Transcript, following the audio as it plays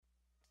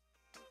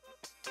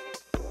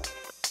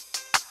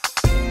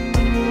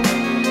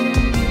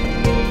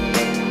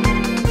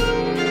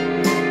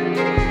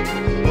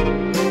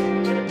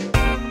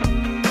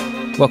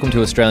Welcome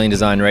to Australian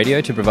Design Radio,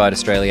 to provide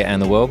Australia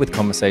and the world with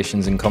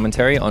conversations and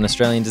commentary on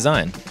Australian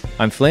design.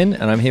 I'm Flynn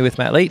and I'm here with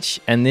Matt Leach,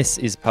 and this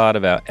is part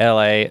of our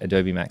LA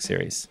Adobe Max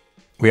series.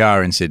 We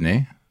are in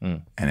Sydney,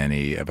 and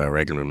any of our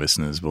regular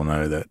listeners will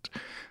know that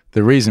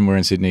the reason we're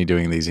in Sydney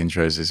doing these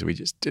intros is we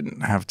just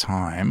didn't have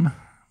time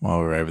while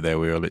we were over there.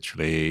 We were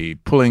literally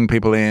pulling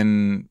people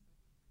in,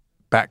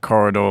 back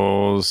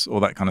corridors, all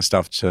that kind of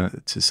stuff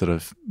to sort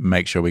of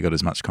make sure we got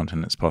as much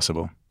content as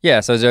possible.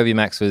 Yeah, so Adobe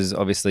Max was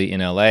obviously in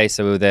LA,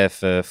 so we were there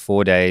for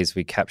 4 days.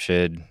 We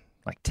captured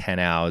like 10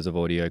 hours of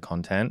audio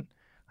content.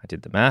 I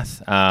did the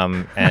math,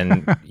 and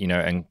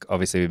and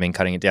obviously we've been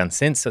cutting it down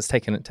since. So it's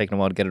taken a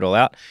while to get it all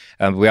out.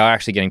 We are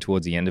actually getting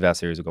towards the end of our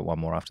series. We've got one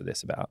more after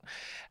this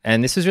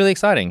and this was really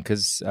exciting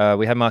because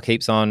we had Mark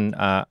Heaps on.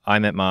 I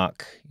met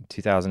Mark in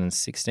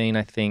 2016,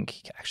 I think.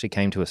 He actually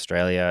came to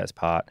Australia as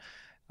part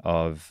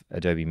of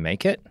Adobe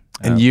Make It.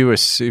 And you were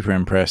super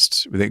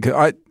impressed with it.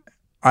 'Cause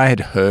I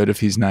had heard of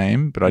his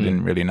name, but I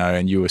didn't really know.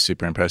 And you were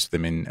super impressed with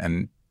him.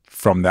 And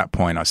from that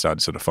point, I started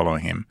sort of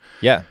following him.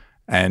 Yeah.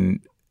 And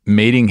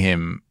meeting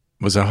him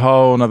was a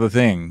whole nother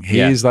thing.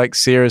 He's like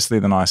seriously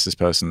the nicest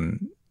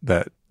person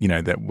that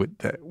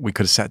we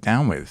could have sat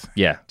down with.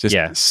 Yeah.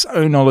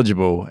 So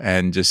knowledgeable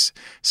and just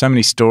so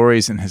many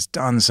stories, and has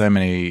done so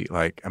many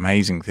like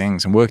amazing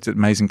things and worked at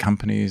amazing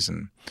companies.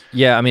 And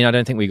yeah, I mean, I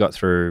don't think we got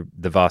through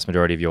the vast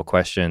majority of your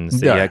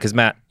questions. Yeah, because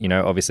Matt,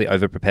 obviously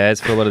over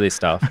prepares for a lot of this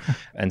stuff,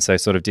 and so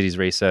sort of did his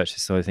research,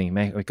 sort of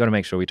thinking, we've got to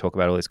make sure we talk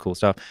about all this cool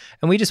stuff.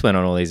 And we just went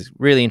on all these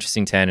really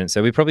interesting tangents.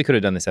 So we probably could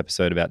have done this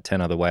episode about 10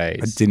 other ways.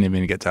 I didn't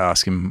even get to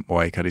ask him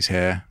why he cut his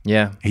hair.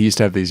 Yeah, he used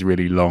to have these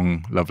really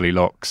long, lovely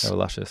locks. They were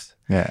luscious.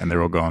 Yeah, and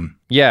they're all gone.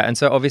 Yeah, and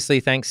so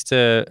obviously thanks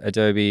to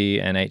Adobe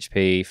and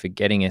HP for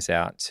getting us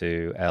out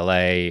to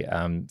LA,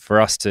 for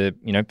us to,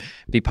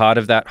 be part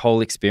of that whole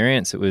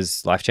experience. It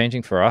was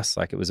life-changing for us.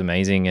 Like, it was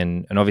amazing.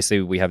 And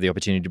obviously we have the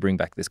opportunity to bring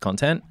back this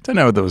content. I don't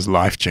know whether it was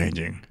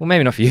life-changing. Well,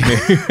 maybe not for you.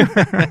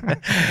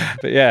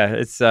 But yeah,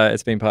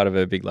 it's been part of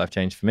a big life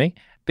change for me.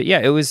 But yeah,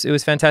 it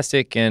was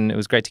fantastic, and it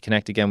was great to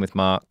connect again with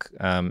Mark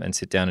and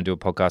sit down and do a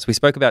podcast. We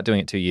spoke about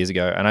doing it 2 years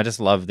ago, and I just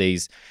love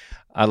these.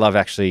 I love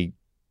actually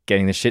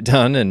getting the shit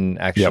done and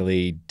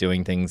actually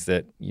doing things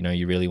that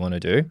you really want to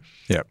do.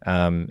 Yep.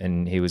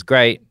 And he was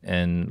great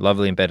and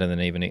lovely and better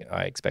than even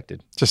I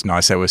expected. Just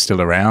nice that we're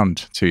still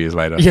around 2 years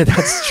later. Yeah,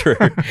 that's true.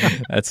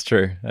 That's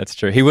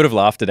true. He would have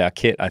laughed at our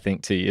kit, I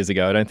think, 2 years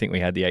ago. I don't think we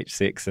had the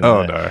H6 and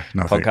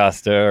nothing.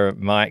 Podcaster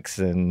mics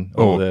and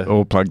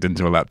all plugged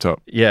into a laptop.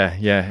 Yeah,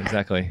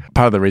 exactly.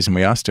 Part of the reason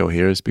we are still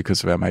here is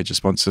because of our major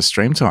sponsor,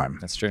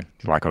 Streamtime. That's true.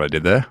 You like what I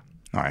did there?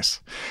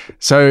 Nice.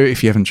 So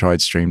if you haven't tried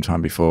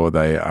Streamtime before,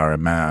 they are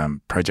a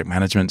project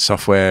management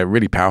software,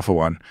 really powerful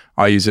one.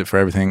 I use it for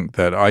everything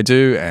that I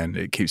do, and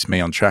it keeps me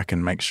on track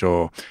and makes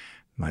sure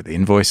like the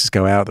invoices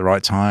go out at the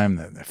right time,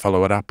 that they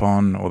follow it up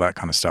on, all that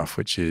kind of stuff,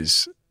 which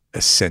is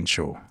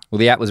essential. Well,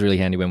 the app was really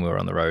handy when we were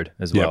on the road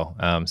as well.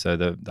 So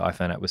the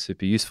iPhone app was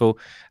super useful.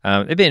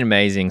 They've been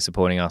amazing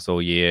supporting us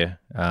all year,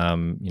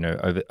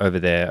 over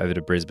there, over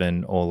to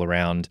Brisbane, all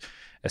around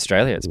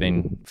Australia. It's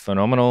been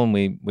phenomenal, and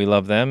we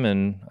love them,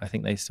 and I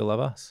think they still love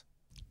us.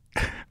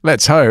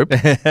 Let's hope.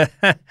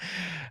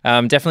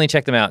 Definitely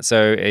check them out.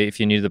 So if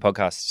you're new to the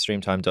podcast,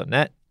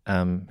 streamtime.net,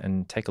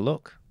 and take a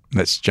look.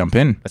 Let's jump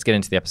in. Let's get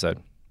into the episode.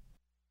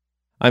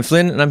 I'm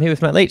Flynn, and I'm here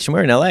with Matt Leach, and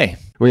we're in LA.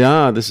 We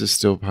are. This is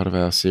still part of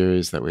our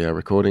series that we are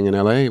recording in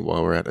LA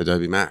while we're at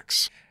Adobe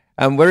Max.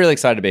 We're really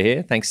excited to be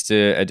here, thanks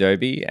to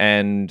Adobe,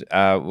 and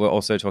we're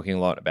also talking a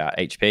lot about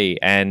HP,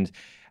 and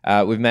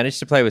we've managed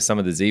to play with some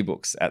of the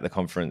ZBooks at the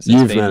conference.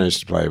 You've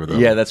managed to play with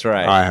them. Yeah, that's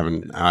right. I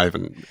haven't.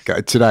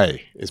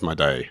 Today is my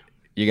day.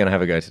 You're going to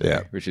have a go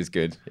today, which is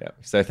good. Yeah.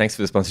 So thanks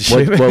for the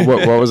sponsorship.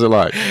 What was it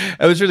like?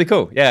 It was really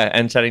cool. Yeah.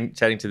 And chatting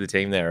to the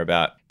team there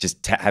about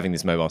just having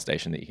this mobile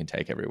station that you can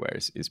take everywhere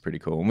is pretty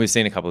cool. And we've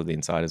seen a couple of the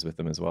insiders with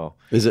them as well.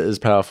 Is it as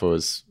powerful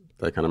as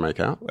they kind of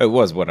make out? It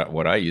was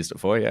what I used it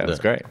for. Yeah, it was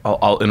great.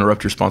 I'll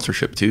interrupt your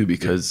sponsorship too,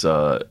 because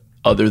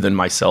other than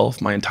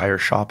myself, my entire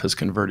shop has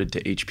converted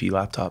to HP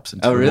laptops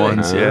and tier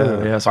ones.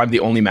 Yeah. So I'm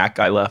the only Mac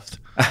guy left.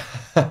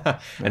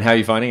 And how are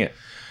you finding it?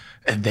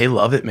 And they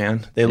love it,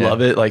 man. They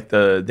love it. Like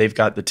they've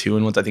got the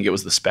 2-in-1s. I think it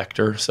was the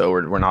Spectre. So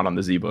we're not on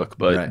the ZBook,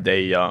 but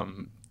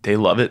they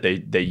love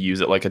it. They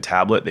use it like a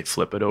tablet. They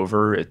flip it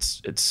over.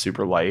 It's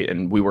super light,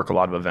 and we work a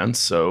lot of events,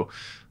 so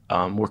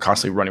we're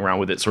constantly running around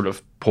with it sort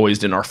of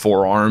poised in our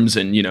forearms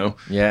and,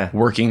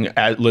 working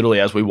literally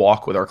as we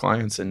walk with our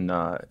clients. And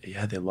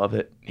they love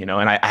it, and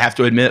I have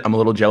to admit, I'm a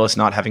little jealous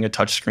not having a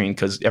touch screen,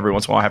 because every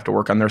once in a while I have to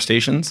work on their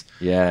stations.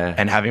 Yeah.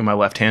 And having my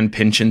left hand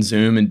pinch and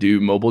zoom and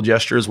do mobile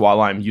gestures while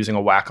I'm using a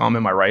Wacom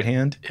in my right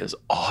hand is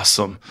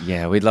awesome.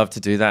 Yeah, we'd love to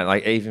do that,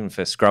 like even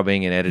for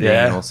scrubbing and editing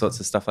and all sorts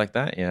of stuff like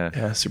that. Yeah.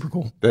 Yeah, super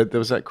cool. There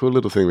was that cool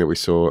little thing that we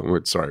saw. And we're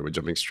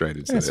jumping straight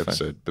into the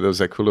episode. But there was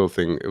that cool little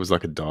thing. It was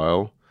like a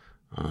dial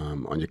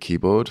on your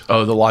keyboard.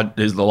 Oh, is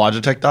the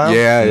Logitech dial?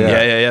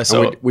 Yeah.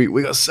 So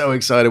we got so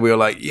excited. We were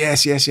like,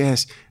 yes.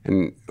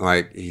 And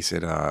like he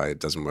said, it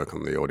doesn't work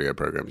on the audio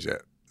programs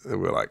yet.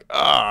 we're like,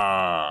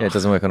 ah. Yeah, it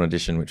doesn't work on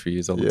Audition, which we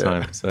use all the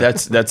time. So.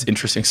 That's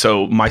interesting.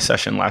 So my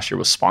session last year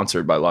was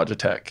sponsored by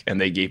Logitech, and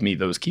they gave me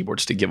those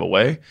keyboards to give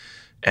away.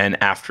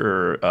 And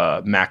after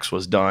Max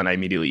was done, I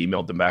immediately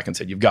emailed them back and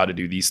said, "You've got to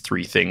do these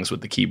 3 things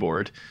with the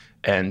keyboard."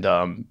 And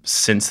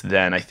since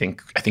then, I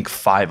think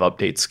 5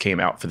 updates came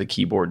out for the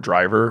keyboard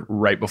driver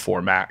right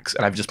before Max,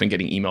 and I've just been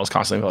getting emails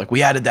constantly like,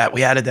 "We added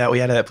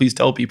that. Please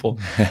tell people."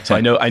 So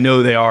I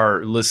know they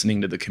are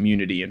listening to the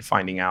community and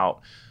finding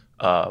out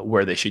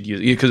where they should use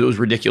it, because it was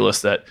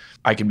ridiculous that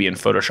I could be in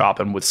Photoshop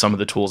and with some of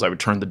the tools I would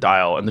turn the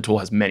dial, and the tool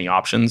has many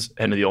options,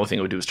 and the only thing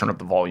it would do is turn up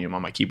the volume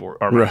on my keyboard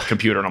or my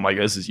computer, and I'm like,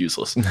 this is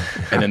useless. And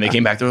then they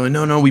came back, they're like,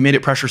 no, we made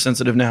it pressure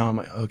sensitive now. I'm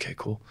like, okay,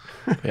 cool.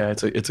 Yeah,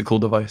 it's a cool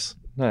device.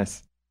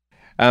 Nice.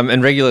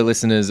 And regular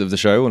listeners of the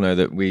show will know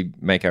that we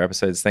make our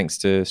episodes thanks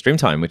to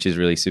Streamtime, which is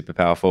really super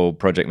powerful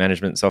project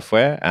management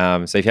software.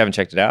 So if you haven't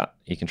checked it out,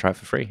 you can try it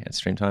for free at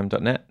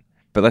streamtime.net.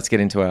 But let's get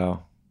into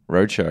our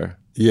roadshow.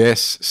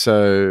 Yes.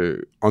 So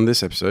on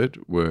this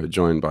episode, we're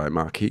joined by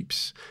Mark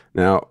Heaps.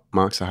 Now,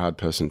 Mark's a hard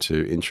person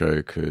to intro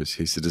because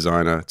he's a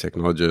designer,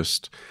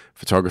 technologist,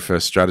 photographer,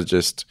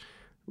 strategist,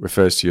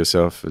 refers to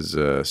yourself as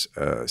a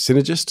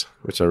synergist,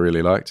 which I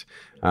really liked.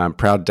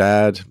 Proud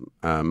dad,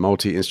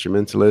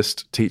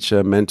 multi-instrumentalist,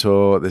 teacher,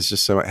 mentor. There's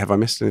just so much. Have I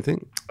missed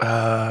anything?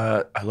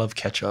 I love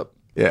ketchup.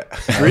 Yeah.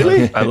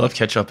 Really? I love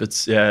ketchup.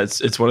 It's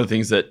one of the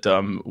things that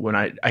when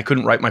I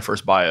couldn't write my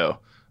first bio,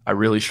 I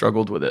really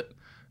struggled with it.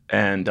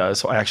 And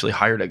so I actually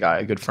hired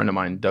a good friend of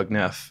mine, Doug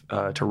Neff,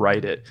 to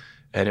write it.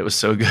 And it was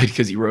so good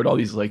because he wrote all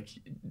these like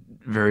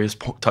various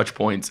touch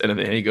points. And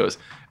then he goes,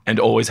 and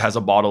always has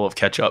a bottle of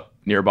ketchup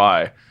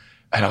nearby.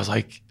 And I was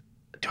like,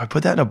 do I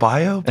put that in a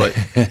bio? But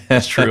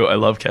it's true. I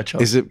love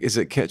ketchup. Is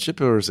it ketchup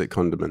or is it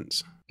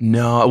condiments?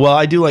 No. Well,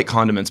 I do like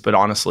condiments, but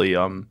honestly,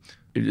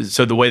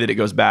 so the way that it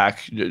goes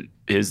back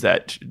is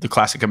that the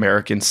classic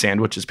American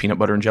sandwich is peanut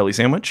butter and jelly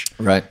sandwich.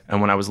 Right. And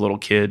when I was a little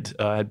kid,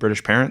 I had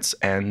British parents,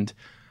 and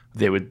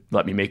they would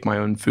let me make my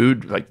own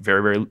food, like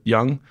very, very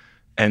young.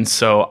 And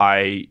so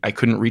I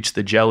couldn't reach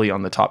the jelly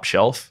on the top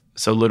shelf.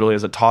 So literally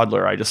as a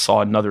toddler, I just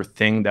saw another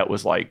thing that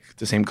was like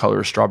the same color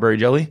as strawberry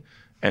jelly.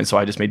 And so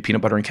I just made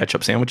peanut butter and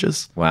ketchup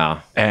sandwiches.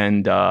 Wow.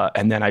 And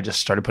then I just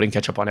started putting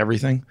ketchup on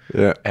everything.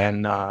 Yeah.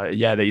 And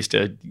they used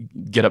to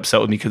get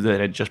upset with me because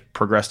then it just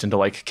progressed into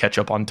like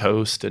ketchup on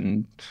toast.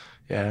 And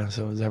yeah,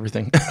 so it was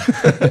everything.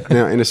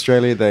 Now in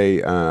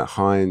Australia,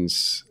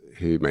 Heinz,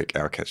 who make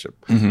our ketchup,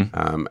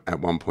 at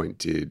one point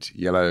did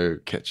yellow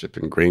ketchup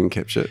and green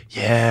ketchup.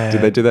 Yeah.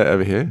 Did they do that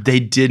over here? They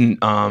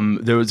didn't.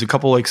 There was a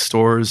couple like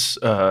stores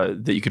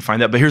that you could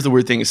find that. But here's the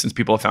weird thing is since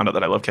people have found out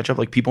that I love ketchup,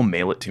 like people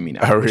mail it to me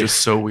now, which is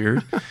so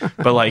weird.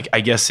 But like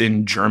I guess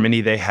in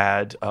Germany they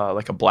had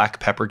like a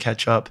black pepper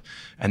ketchup.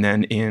 And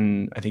then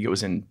I think it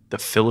was in the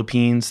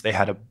Philippines, they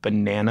had a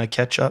banana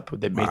ketchup.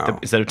 They make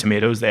instead of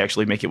tomatoes, they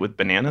actually make it with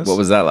bananas. What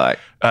was that like?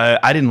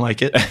 I didn't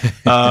like it.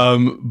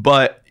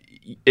 But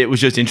it was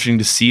just interesting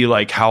to see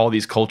like how all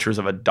these cultures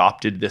have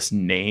adopted this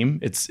name.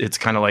 It's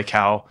kind of like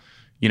how,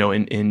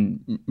 in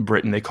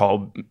Britain they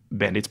call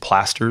Band-Aids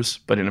plasters,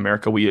 but in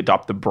America we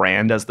adopt the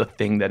brand as the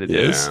thing that it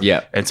is.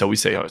 Yeah. And so we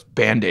say, it's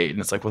Band-Aid, and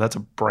it's like, well, that's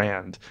a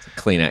brand.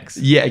 Kleenex.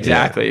 Yeah,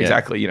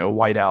 exactly.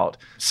 White out.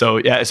 So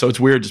yeah, so it's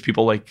weird. Just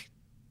people like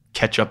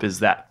ketchup is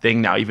that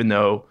thing now, even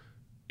though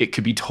it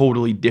could be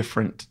totally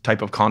different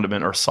type of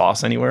condiment or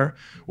sauce anywhere.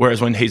 Whereas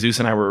when Jesus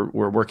and I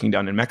were working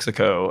down in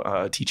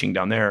Mexico, teaching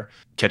down there,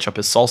 ketchup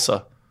is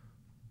salsa,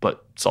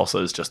 but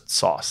salsa is just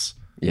sauce.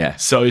 Yeah.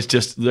 So it's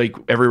just like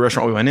every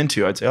restaurant we went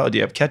into, I'd say, oh, do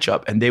you have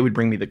ketchup? And they would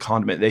bring me the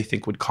condiment they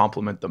think would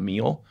complement the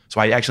meal.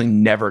 So I actually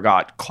never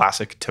got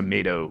classic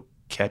tomato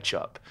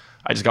ketchup.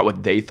 I just got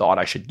what they thought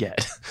I should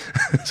get.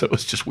 So it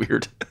was just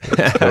weird.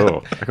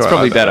 Cool. It's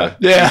probably better.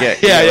 Yeah.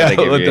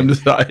 Let them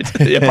decide.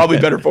 Yeah, probably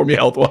better for me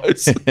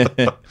health-wise.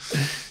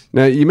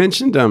 Now, you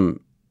mentioned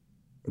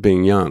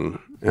being young,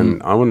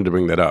 and I wanted to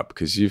bring that up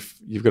because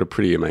you've got a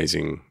pretty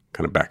amazing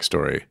kind of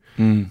backstory.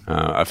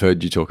 I've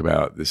heard you talk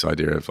about this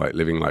idea of like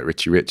living like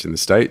Richie Rich in the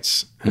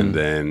States and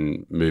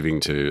then moving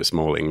to a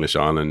small English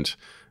island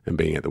and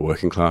being at the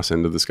working class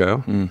end of the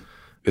scale.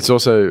 It's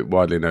also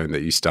widely known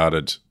that you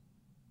started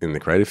in the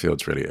creative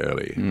fields really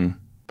early.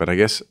 But I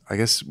guess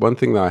one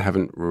thing that I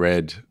haven't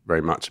read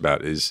very much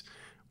about is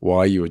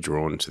why you were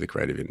drawn to the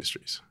creative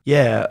industries.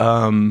 Yeah.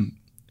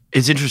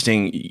 It's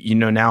interesting.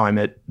 Now I'm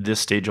at this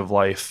stage of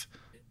life.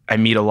 I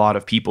meet a lot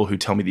of people who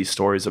tell me these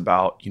stories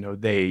about,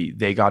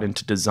 they got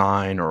into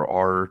design or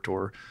art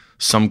or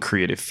some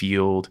creative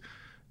field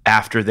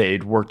after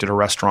they'd worked at a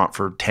restaurant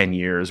for 10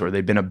 years or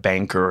they'd been a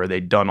banker or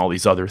they'd done all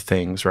these other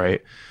things,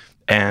 right?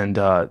 And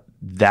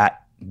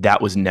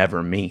that was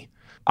never me.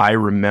 I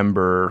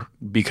remember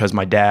because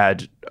my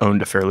dad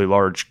owned a fairly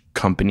large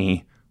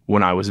company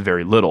when I was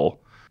very little,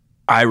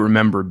 I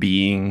remember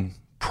being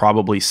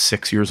probably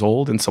 6 years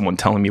old and someone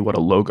telling me what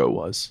a logo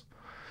was.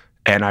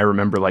 And I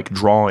remember like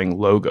drawing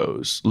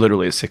logos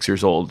literally at 6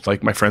 years old.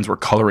 Like my friends were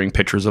coloring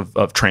pictures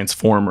of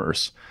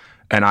Transformers.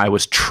 and I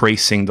was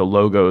tracing the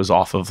logos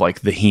off of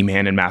like the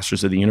He-Man and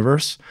Masters of the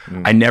Universe.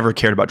 I never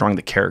cared about drawing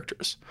the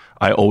characters.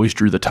 I always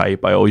drew the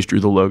type. I always drew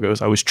the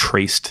logos. I always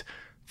traced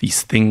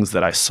these things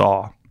that I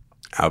saw.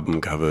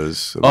 Album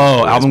covers.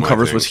 Oh, album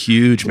covers was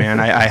huge, man.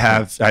 I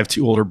have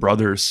 2 older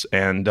brothers,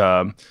 and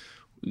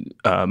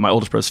my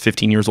oldest brother's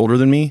 15 years older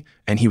than me,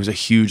 and he was a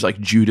huge like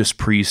Judas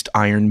Priest,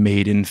 Iron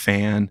Maiden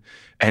fan.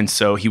 And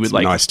so he would it's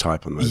like nice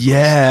type on those.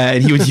 Yeah,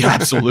 and he would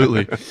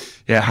absolutely.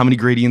 Yeah, how many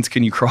gradients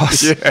can you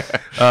cross?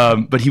 Yeah.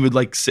 But he would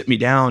like sit me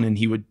down and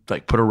he would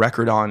like put a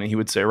record on and he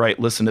would say, right,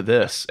 listen to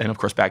this. And of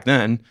course back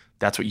then,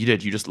 that's what you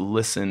did. You just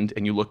listened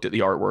and you looked at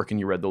the artwork and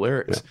you read the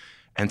lyrics. Yeah.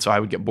 And so I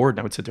would get bored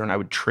and I would sit there and I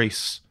would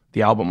trace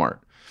the album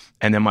art.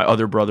 And then my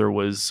other brother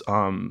was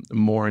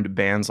more into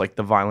bands like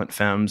the Violent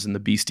Femmes and the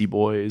Beastie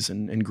Boys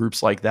and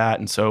groups like that.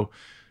 And so,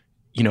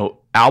 you know,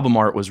 album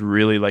art was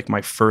really like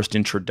my first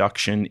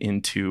introduction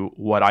into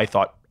what I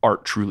thought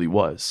art truly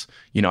was.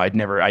 You know,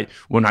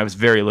 when I was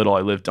very little,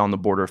 I lived on the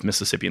border of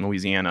Mississippi and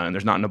Louisiana, and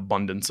there's not an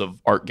abundance of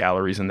art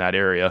galleries in that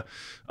area,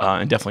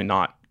 and definitely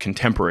not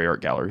contemporary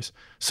art galleries.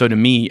 So to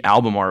me,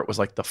 album art was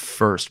like the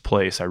first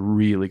place I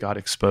really got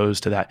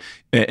exposed to that.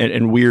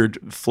 And weird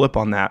flip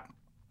on that,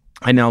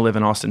 I now live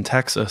in Austin,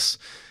 Texas,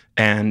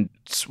 and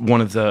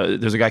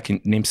there's a guy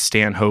named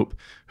Stan Hope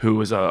who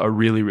was a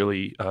really,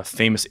 really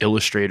famous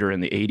illustrator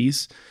in the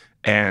 80s.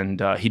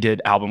 And he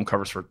did album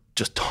covers for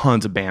just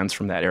tons of bands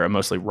from that era,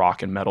 mostly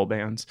rock and metal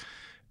bands.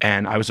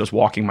 And I was just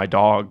walking my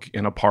dog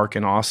in a park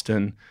in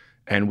Austin,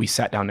 and we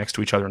sat down next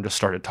to each other and just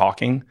started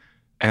talking.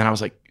 And I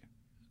was like,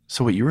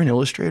 so what, you were an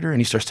illustrator? And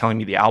he starts telling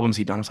me the albums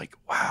he'd done. I was like,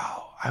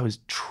 wow, I was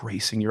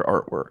tracing your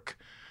artwork.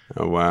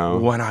 Oh, wow.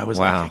 When I was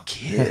like a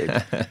kid.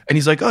 And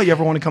he's like, oh, you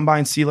ever want to come by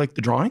and see like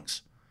the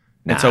drawings?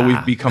 And so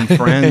we've become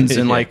friends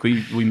and like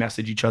we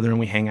message each other and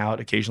we hang out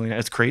occasionally.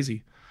 It's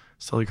crazy.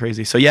 It's totally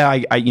crazy. So yeah,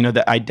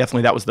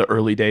 that was the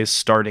early days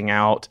starting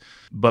out.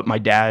 But my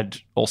dad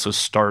also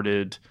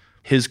started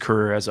his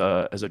career as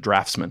a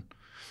draftsman.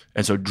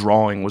 And so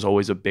drawing was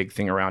always a big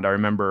thing around. I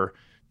remember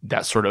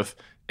that sort of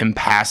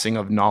impassing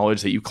of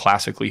knowledge that you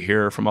classically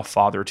hear from a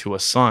father to a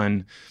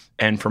son.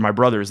 And for my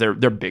brothers, they're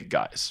big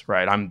guys,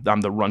 right? I'm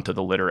the runt of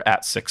the litter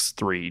at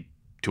 6'3",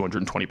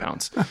 220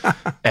 pounds.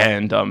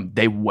 And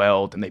they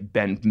weld and they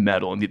bend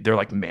metal and they're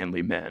like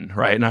manly men,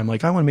 right? And I'm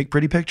like, I want to make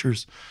pretty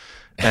pictures.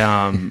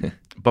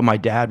 But my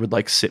dad would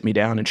like sit me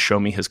down and show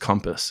me his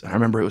compass. And I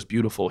remember it was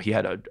beautiful. He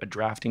had a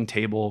drafting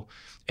table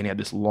and he had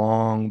this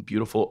long,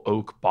 beautiful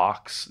oak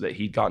box that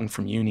he'd gotten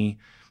from uni.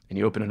 And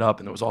you open it up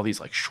and there was all these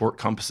like short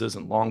compasses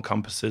and long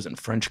compasses and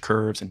French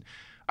curves. And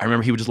I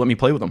remember he would just let me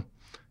play with them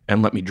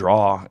and let me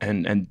draw.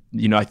 And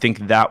you know, I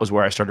think that was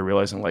where I started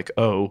realizing like,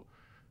 oh,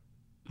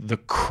 the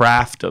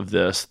craft of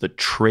this, the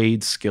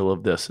trade skill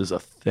of this is a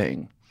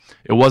thing.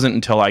 It wasn't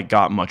until I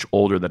got much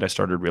older that I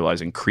started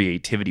realizing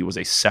creativity was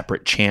a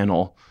separate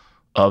channel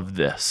of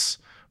this.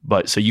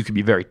 But so you could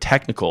be very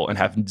technical and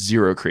have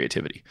zero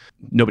creativity.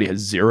 Nobody has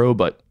zero,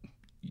 but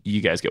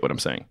you guys get what I'm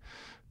saying.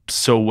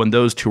 So when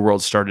those two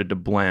worlds started to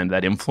blend,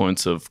 that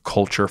influence of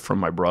culture from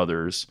my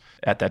brothers,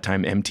 at that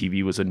time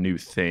MTV was a new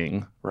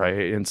thing,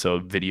 right? And so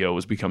video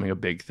was becoming a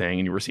big thing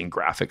and you were seeing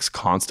graphics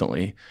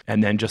constantly.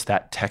 And then just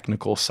that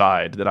technical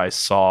side that I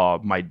saw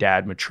my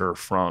dad mature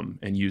from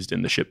and used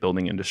in the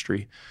shipbuilding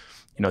industry,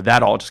 you know,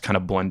 that all just kind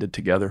of blended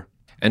together.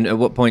 And at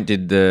what point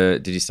did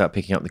you start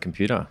picking up the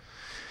computer?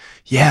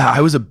 Yeah,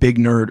 I was a big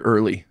nerd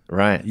early.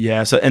 Right.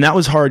 Yeah. So, and that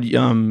was hard.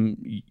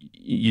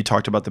 You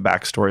talked about the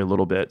backstory a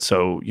little bit.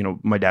 So, you know,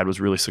 my dad was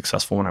really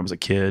successful when I was a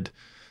kid,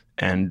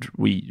 and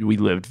we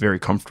lived very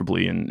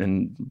comfortably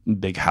in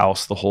big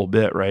house, the whole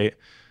bit, right?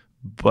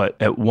 But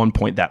at one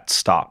point that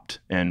stopped,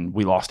 and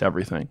we lost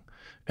everything.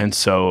 And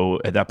so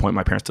at that point,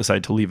 my parents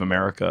decided to leave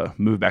America,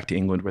 move back to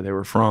England where they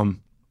were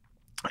from,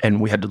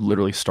 and we had to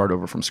literally start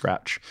over from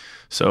scratch.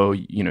 So,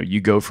 you know, you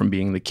go from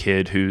being the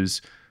kid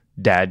whose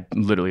dad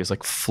literally is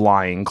like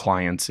flying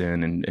clients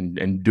in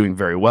and doing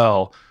very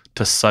well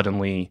to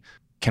suddenly,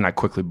 can I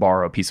quickly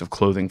borrow a piece of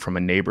clothing from a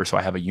neighbor so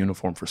I have a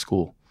uniform for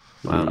school?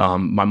 Wow.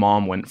 My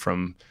mom went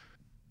from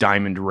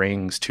diamond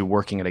rings to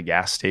working at a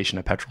gas station,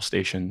 a petrol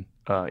station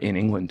in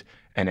England.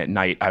 And at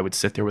night I would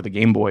sit there with a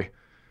Game Boy.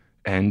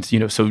 And, you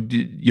know, so,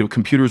 you know,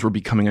 computers were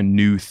becoming a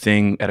new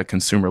thing at a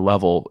consumer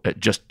level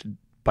just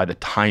by the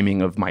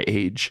timing of my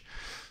age.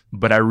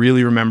 But I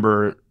really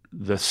remember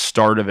the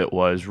start of it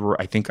was,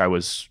 I think I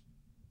was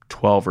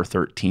 12 or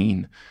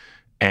 13.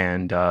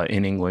 And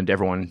in England,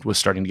 everyone was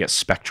starting to get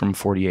Spectrum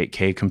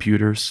 48K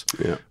computers.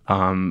 Yeah.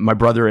 My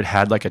brother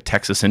had like a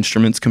Texas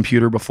Instruments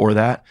computer before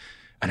that.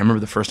 And I remember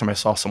the first time I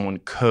saw someone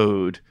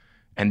code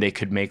and they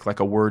could make like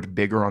a word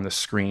bigger on the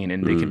screen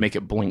and they could make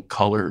it blink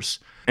colors.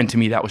 And to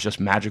me, that was just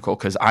magical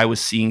because I was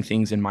seeing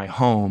things in my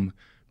home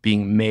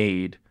being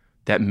made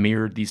that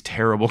mirrored these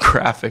terrible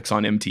graphics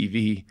on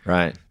MTV.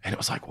 Right. And it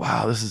was like,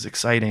 wow, this is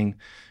exciting.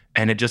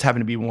 And it just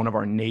happened to be one of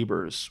our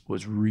neighbors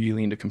was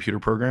really into computer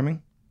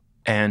programming.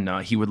 And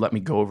he would let me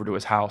go over to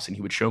his house and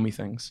he would show me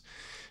things.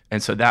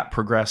 And so that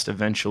progressed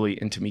eventually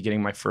into me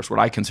getting my first, what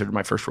I considered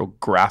my first real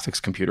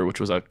graphics computer, which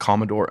was a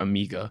Commodore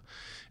Amiga.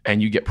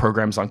 and you get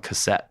programs on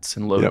cassettes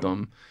and load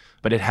them.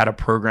 But it had a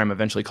program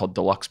eventually called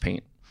Deluxe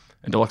Paint.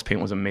 And Deluxe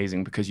Paint was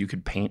amazing because you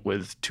could paint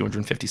with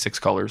 256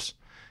 colors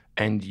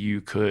and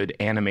you could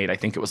animate, I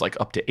think it was like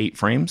up to 8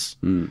 frames.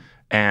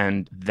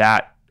 And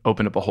that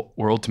opened up a whole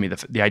world to me.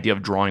 The idea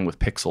of drawing with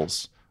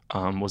pixels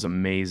was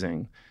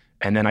amazing.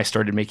 And then I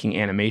started making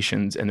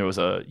animations, and there was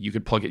you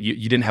could plug it.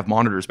 You didn't have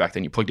monitors back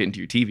then. You plugged it into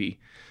your TV.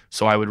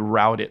 So I would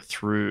route it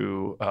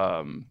through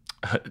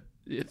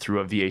through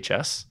a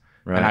VHS,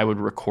 and I would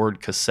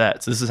record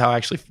cassettes. This is how I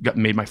actually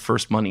made my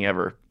first money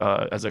ever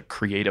as a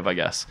creative, I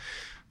guess.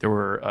 There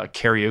were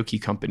karaoke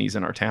companies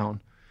in our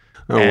town.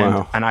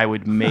 And I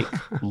would make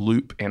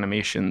loop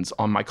animations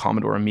on my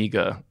Commodore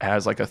Amiga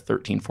as like a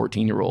 13,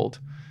 14-year-old.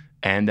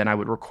 And then I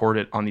would record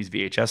it on these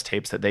VHS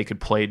tapes that they could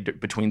play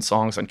between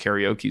songs on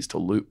karaoke's to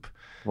loop.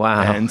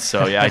 Wow. And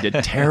so, I did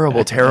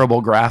terrible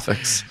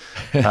graphics.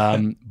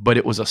 But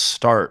it was a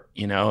start,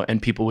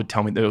 and people would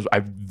tell me I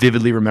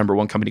vividly remember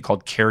one company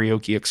called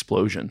Karaoke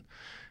Explosion,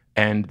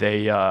 and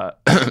they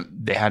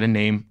they had a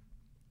name,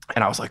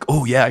 and I was like,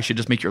 oh yeah, I should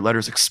just make your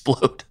letters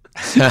explode.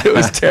 It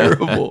was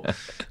terrible.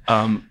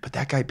 But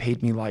that guy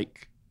paid me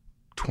like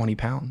 20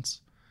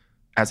 pounds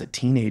as a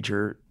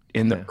teenager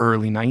in the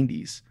early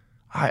 90s.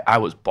 I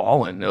was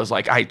balling. It was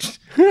like, I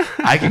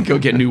can go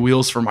get new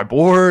wheels for my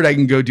board. I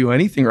can go do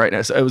anything right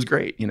now. So it was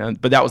great,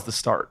 but that was the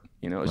start,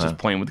 it was just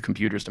playing with the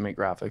computers to make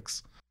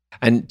graphics.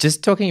 And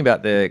just talking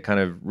about the kind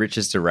of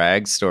riches to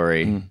rags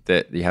story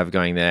that you have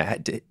going there,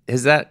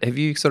 have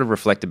you sort of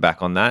reflected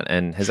back on that?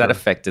 And has that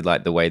affected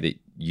like the way that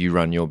you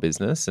run your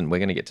business? And we're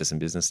going to get to some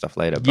business stuff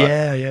later. But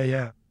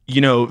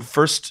Yeah.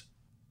 First,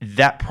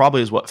 that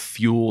probably is what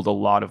fueled a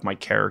lot of my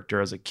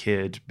character as a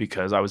kid,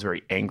 because I was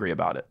very angry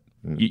about it.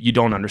 You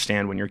don't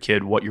understand when you're a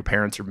kid what your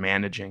parents are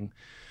managing.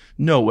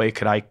 No way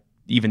could I,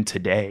 even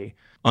today,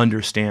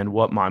 understand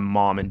what my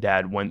mom and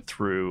dad went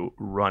through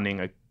running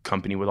a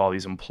company with all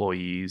these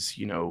employees,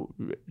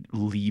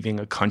 leaving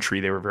a country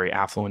they were very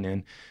affluent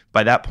in.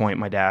 By that point,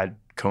 my dad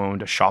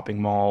co-owned a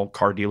shopping mall,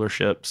 car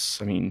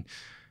dealerships.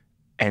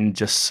 And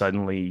just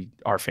suddenly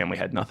our family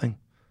had nothing.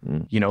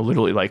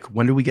 Literally like,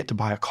 when do we get to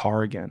buy a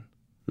car again?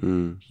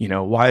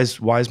 Why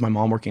is my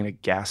mom working at a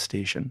gas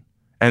station?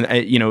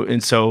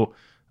 And so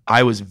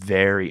I was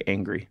very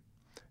angry.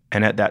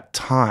 And at that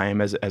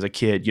time, as a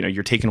kid,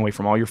 you're taken away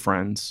from all your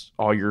friends,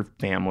 all your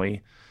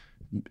family.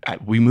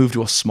 We moved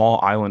to a small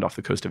island off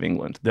the coast of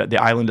England.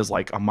 The island is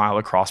like a mile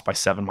across by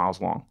 7 miles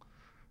long.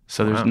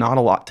 So there's not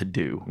a lot to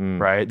do,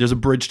 right? There's a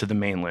bridge to the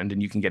mainland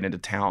and you can get into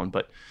town.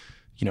 But,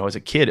 as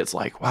a kid, it's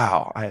like,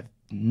 wow, I have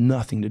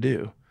nothing to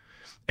do.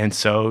 And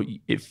so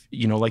if,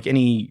 like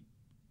any,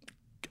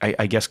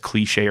 I guess,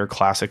 cliche or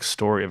classic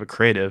story of a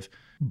creative,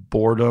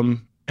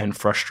 boredom and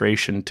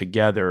frustration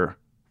together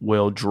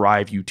will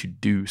drive you to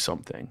do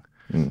something.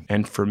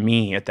 And for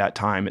me at that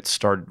time, it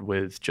started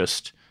with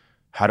just,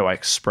 how do I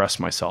express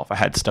myself? I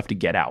had stuff to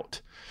get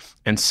out.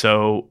 And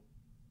so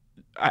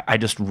I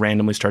just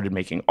randomly started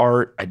making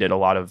art. I did a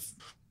lot of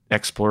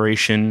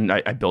exploration.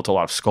 I built a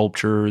lot of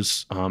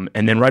sculptures.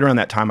 And then right around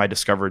that time, I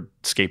discovered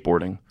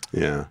skateboarding.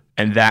 Yeah.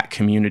 And that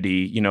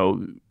community,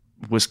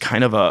 was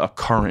kind of a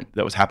current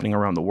that was happening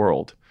around the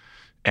world.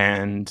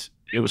 And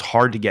it was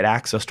hard to get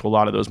access to a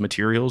lot of those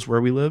materials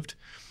where we lived,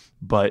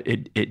 but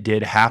it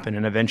did happen.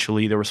 And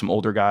eventually there were some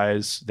older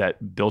guys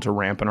that built a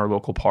ramp in our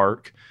local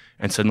park,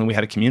 and suddenly we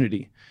had a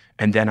community.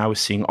 And then I was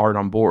seeing art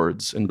on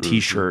boards and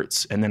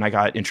t-shirts. And then I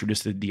got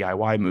introduced to the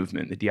DIY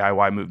movement. The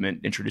DIY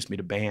movement introduced me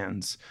to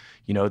bands.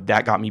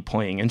 That got me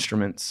playing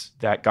instruments.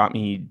 That got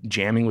me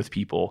jamming with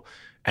people.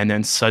 And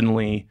then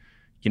suddenly,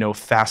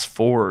 fast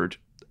forward,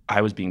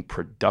 I was being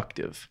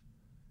productive.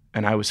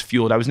 And I was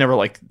fueled. I was never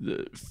like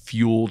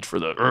fueled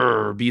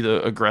for be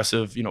the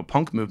aggressive,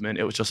 punk movement.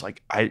 It was just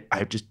like, I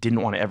just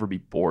didn't want to ever be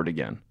bored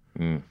again.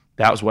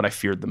 That was what I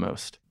feared the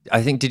most.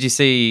 I think, did you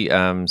see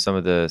some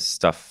of the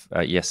stuff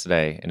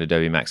yesterday in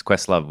Adobe Max?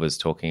 Questlove was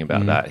talking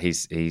about that.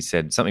 He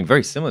said something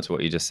very similar to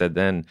what you just said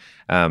then,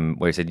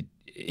 where he said,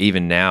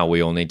 even now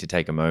we all need to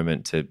take a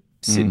moment to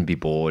sit and be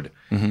bored,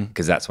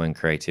 because that's when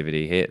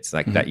creativity hits.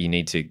 Like that, we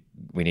need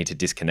to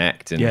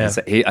disconnect. And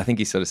I think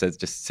he sort of says,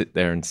 just sit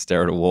there and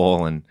stare at a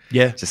wall and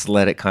just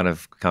let it kind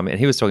of come in.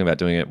 He was talking about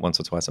doing it once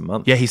or twice a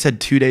month. Yeah, he said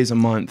 2 days a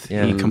month.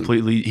 Yeah.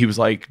 He was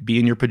like, be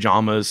in your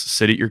pajamas,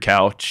 sit at your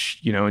couch,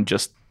 and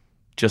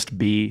just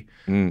be.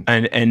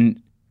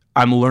 And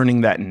I'm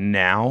learning that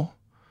now.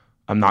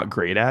 I'm not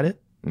great at it.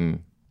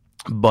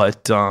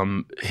 But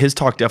his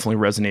talk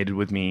definitely resonated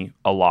with me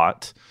a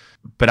lot.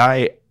 But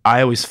I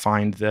always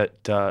find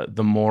that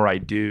the more I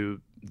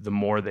do, the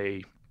more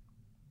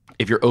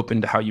if you're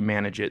open to how you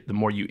manage it, the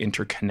more you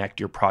interconnect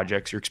your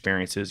projects, your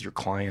experiences, your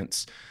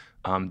clients,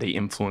 they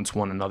influence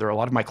one another. A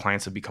lot of my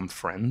clients have become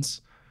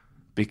friends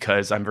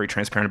because I'm very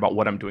transparent about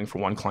what I'm doing for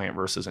one client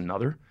versus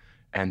another.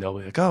 And they'll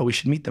be like, oh, we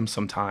should meet them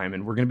sometime,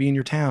 and we're going to be in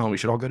your town. We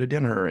should all go to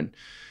dinner. And,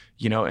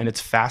 and it's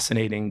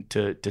fascinating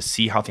to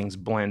see how things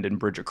blend and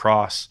bridge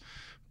across.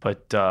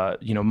 But,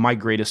 my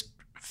greatest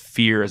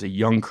fear as a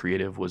young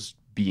creative was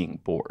being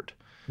bored.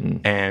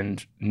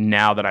 And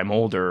now that I'm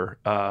older,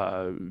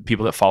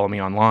 people that follow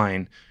me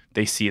online,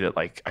 they see that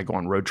like I go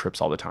on road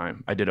trips all the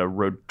time. I did a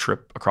road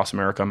trip across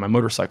America on my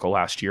motorcycle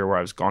last year where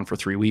I was gone for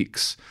 3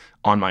 weeks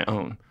on my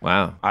own.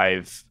 Wow.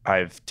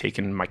 I've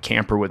taken my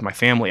camper with my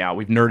family out.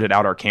 We've nerded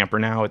out our camper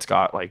now. It's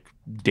got like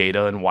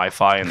data and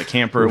Wi-Fi in the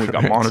camper. We've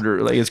got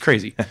monitor. Like, it's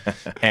crazy.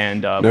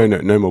 And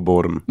no more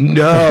boredom.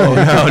 No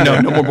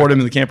more boredom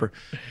in the camper.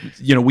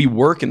 You know, we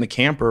work in the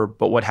camper,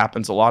 but what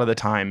happens a lot of the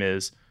time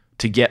is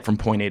to get from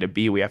point A to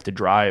B, we have to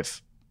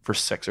drive for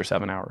 6 or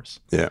 7 hours.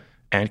 Yeah.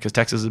 And because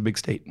Texas is a big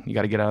state, you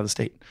got to get out of the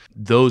state.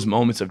 Those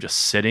moments of just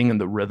sitting in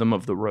the rhythm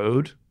of the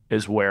road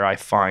is where I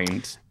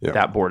find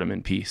that boredom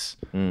and peace,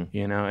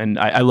 you know? And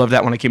I love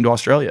that when I came to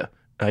Australia,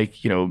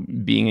 like, you know,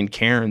 being in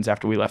Cairns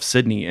after we left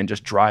Sydney and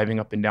just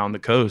driving up and down the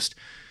coast,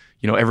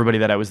 you know, everybody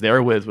that I was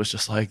there with was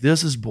just like,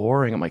 this is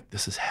boring. I'm like,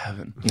 this is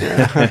heaven.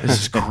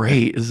 This is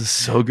great. This is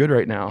so good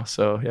right now.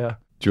 So, yeah.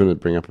 Do you want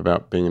to bring up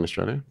about being in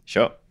Australia?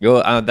 Sure.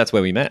 That's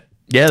where we met.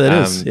 Yeah,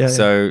 that is.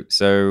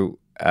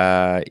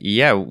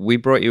 Yeah, we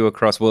brought you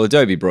across. Well,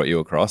 Adobe brought you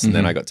across, and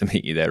then I got to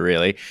meet you there,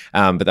 really.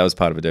 But that was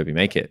part of Adobe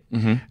Make It,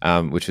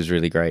 which was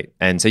really great.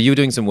 And so you were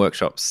doing some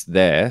workshops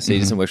there. So you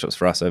did some workshops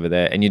for us over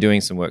there, and you're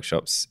doing some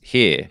workshops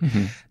here.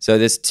 So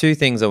there's 2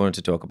 things I wanted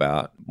to talk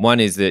about. One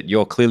is that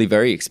you're clearly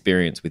very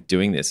experienced with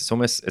doing this.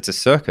 It's a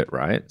circuit,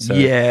 right? So,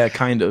 yeah,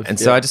 kind of. And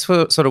so I just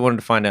sort of wanted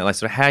to find out, like,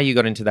 sort of how you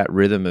got into that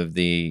rhythm of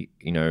the,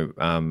 you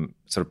know,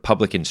 sort of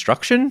public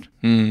instruction,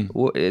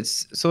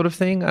 it's sort of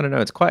thing. I don't know.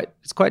 It's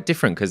quite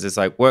different because there's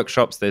like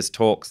workshops, there's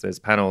talks, there's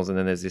panels, and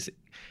then there's this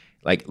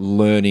like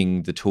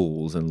learning the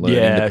tools and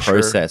learning the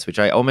process, which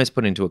I almost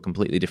put into a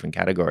completely different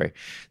category.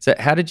 So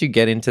how did you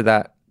get into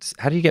that?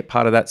 How do you get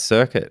part of that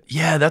circuit?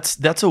 Yeah,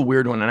 that's a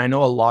weird one. And I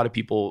know a lot of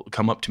people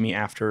come up to me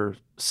after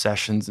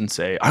sessions and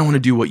say, I want to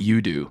do what you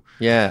do.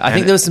 Yeah, I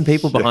think there were some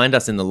people behind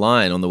us in the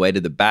line on the way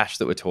to the bash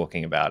that were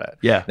talking about it.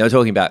 Yeah. They were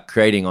talking about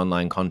creating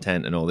online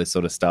content and all this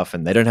sort of stuff,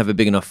 and they don't have a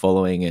big enough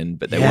following,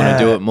 but they want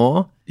to do it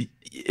more.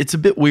 It's a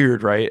bit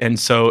weird, right? And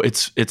so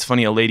it's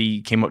funny, a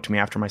lady came up to me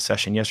after my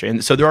session yesterday.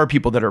 And so there are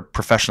people that are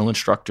professional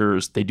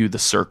instructors, they do the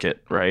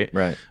circuit, right?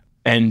 Right.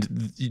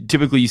 And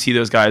typically you see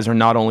those guys are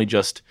not only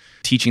just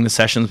teaching the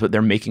sessions, but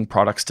they're making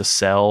products to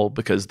sell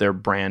because their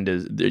brand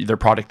is, their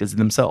product is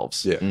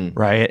themselves. Yeah.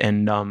 Right.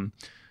 And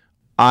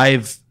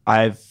I've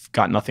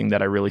got nothing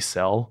that I really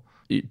sell.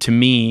 To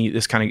me,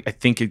 this kind of, I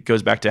think it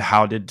goes back to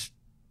how did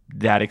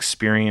that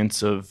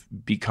experience of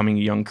becoming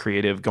a young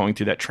creative, going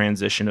through that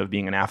transition of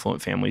being an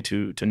affluent family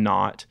to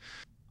not,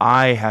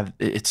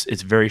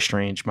 it's very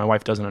strange. My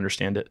wife doesn't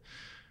understand it.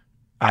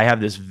 I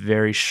have this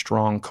very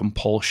strong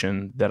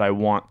compulsion that I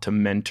want to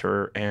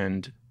mentor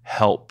and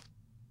help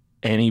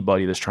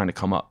anybody that's trying to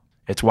come up.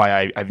 It's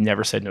why I've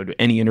never said no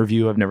to any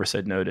interview. I've never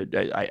said no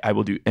to, I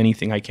will do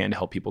anything I can to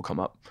help people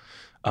come up.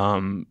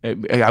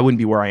 I wouldn't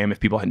be where I am if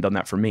people hadn't done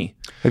that for me.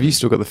 Have you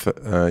still got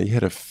you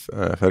had a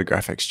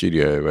photographic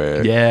studio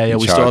where Yeah,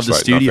 we still have the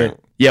like studio.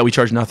 nothing? Yeah, we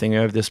charge nothing.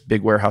 I have this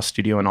big warehouse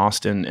studio in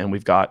Austin, and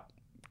we've got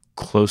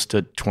close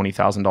to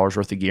 $20,000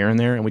 worth of gear in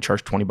there, and we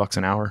charge $20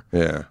 an hour.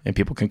 Yeah. And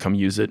people can come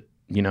use it,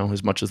 you know,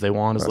 as much as they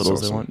want, as That's little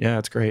as they awesome. want. Yeah,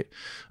 it's great.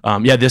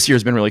 This year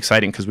has been really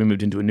exciting because we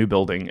moved into a new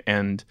building,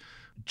 and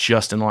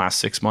just in the last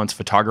 6 months,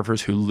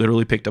 photographers who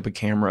literally picked up a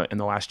camera in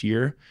the last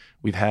year,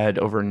 we've had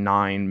over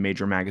 9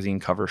 major magazine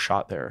covers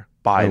shot there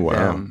by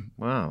them.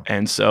 Wow.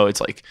 And so it's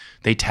like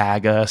they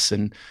tag us,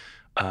 and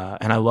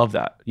I love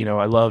that. You know,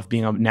 I love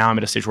being now I'm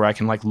at a stage where I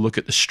can like look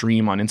at the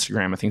stream on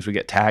Instagram of things we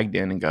get tagged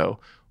in and go,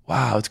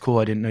 wow, it's cool.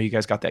 I didn't know you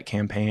guys got that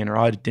campaign, or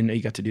I didn't know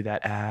you got to do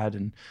that ad.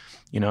 And,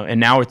 you know, and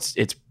now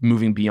it's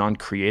moving beyond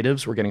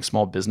creatives. We're getting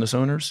small business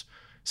owners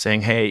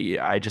saying, hey,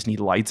 I just need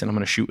lights and I'm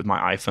going to shoot with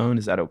my iPhone.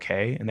 Is that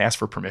okay? And they ask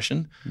for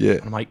permission. Yeah.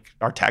 And I'm like,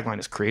 our tagline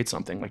is create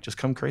something. Like, just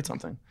come create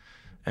something.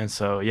 And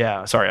so,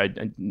 yeah, sorry,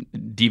 I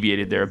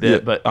deviated there a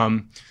bit. Yeah. But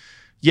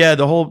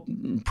the whole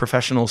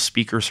professional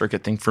speaker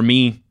circuit thing, for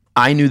me,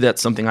 I knew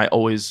that's something I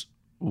always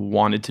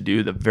wanted to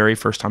do. The very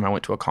first time I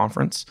went to a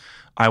conference,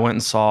 I went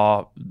and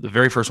saw, the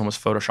very first one was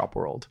Photoshop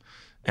World.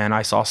 And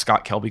I saw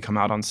Scott Kelby come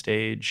out on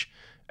stage.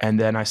 And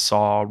then I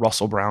saw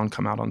Russell Brown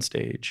come out on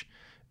stage.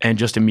 And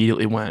just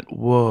immediately went,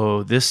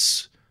 whoa,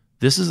 this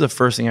is the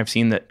first thing I've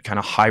seen that kind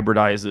of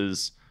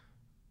hybridizes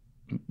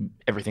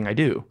everything I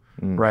do,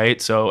 right?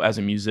 So as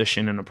a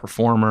musician and a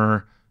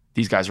performer,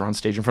 these guys are on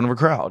stage in front of a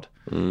crowd.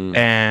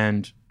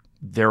 And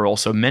they're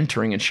also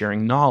mentoring and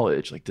sharing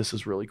knowledge. Like, this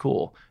is really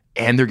cool.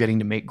 And they're getting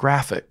to make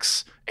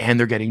graphics. And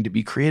they're getting to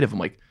be creative. I'm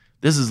like,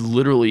 this is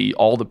literally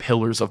all the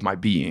pillars of my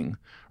being,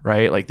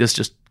 right? Like, this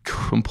just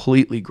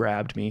completely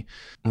grabbed me.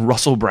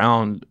 Russell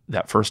Brown,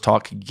 that first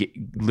talk,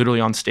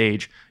 literally on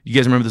stage. You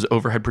guys remember those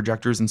overhead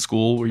projectors in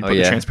school where you put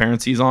the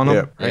transparencies on them?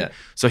 Yeah. Right? Yeah.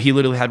 So he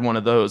literally had one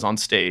of those on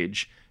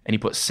stage, and he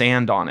put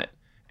sand on it,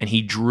 and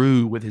he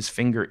drew with his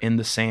finger in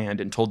the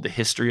sand and told the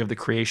history of the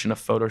creation of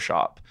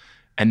Photoshop.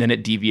 And then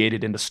it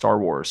deviated into Star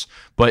Wars.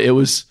 But it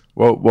was...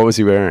 What was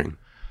he wearing?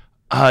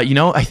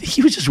 I think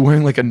he was just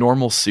wearing like a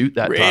normal suit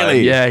that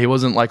time. Yeah, he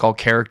wasn't like all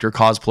character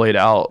cosplayed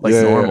out like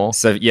normal.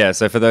 So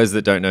for those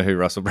that don't know who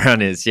Russell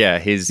Brown is, I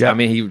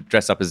mean, he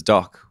dressed up as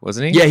Doc,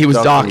 wasn't he? Yeah, he was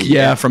Doc.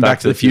 From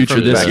Back to the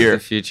Future this year. Back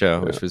to the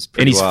Future, which was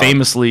pretty and he's wild.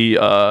 famously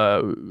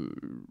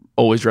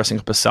always dressing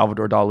up as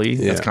Salvador Dali.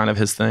 That's kind of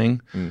his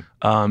thing. Him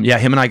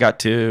and I got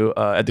to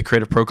at the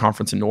Creative Pro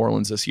Conference in New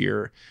Orleans this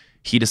year.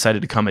 He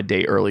decided to come a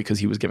day early because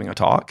he was giving a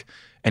talk,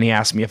 and he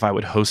asked me if I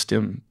would host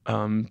him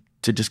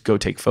to just go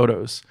take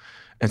photos.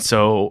 And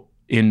so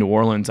in New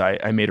Orleans,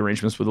 I made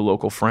arrangements with a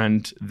local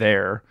friend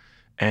there,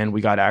 and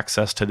we got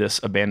access to this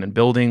abandoned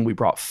building. We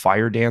brought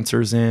fire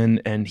dancers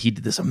in, and he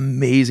did this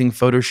amazing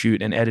photo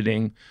shoot and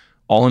editing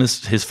all on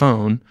his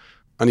phone.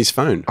 On his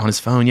phone? On his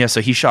phone, yeah. So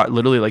he shot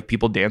literally like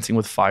people dancing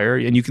with fire,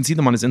 and you can see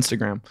them on his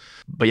Instagram.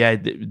 But yeah,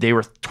 they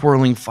were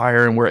twirling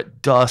fire, and we're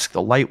at dusk.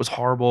 The light was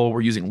horrible.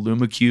 We're using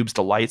Luma cubes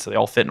to light so they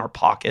all fit in our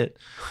pocket.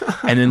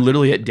 And then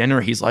literally at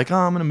dinner, he's like,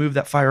 I'm going to move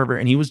that fire over.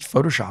 And he was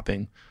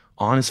photoshopping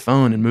on his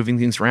phone and moving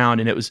things around.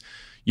 And it was,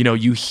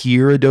 you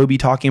hear Adobe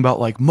talking about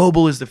like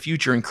mobile is the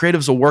future and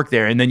creatives will work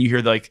there. And then you hear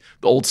like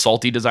the old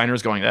salty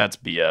designers going, that's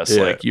BS.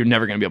 Yeah. Like you're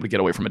never going to be able to get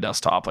away from a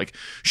desktop. Like,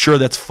 sure,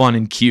 that's fun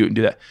and cute and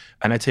do that.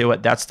 And I tell you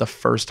what, that's the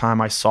first time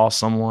I saw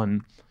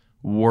someone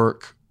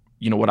work,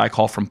 what I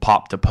call from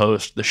pop to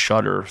post, the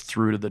shutter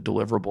through to the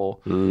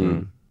deliverable.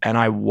 And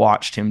I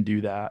watched him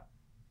do that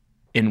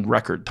in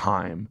record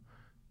time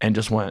and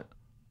just went,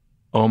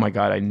 oh my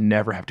God, I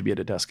never have to be at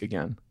a desk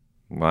again.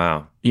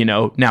 Wow.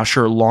 Now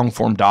sure, long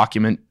form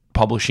document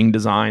publishing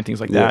design,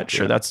 things like that.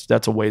 Sure,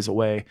 that's a ways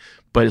away.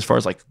 But as far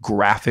as like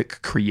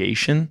graphic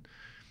creation,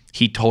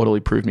 he totally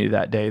proved me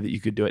that day that you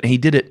could do it. And he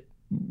did it,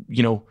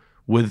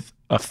 with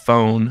a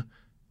phone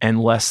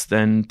and less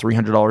than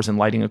 $300 in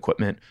lighting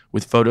equipment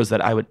with photos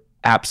that I would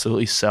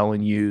absolutely sell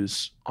and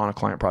use on a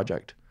client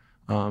project.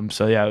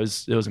 So yeah,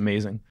 it was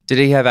amazing. Did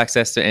he have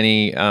access to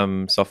any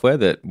software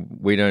that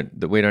we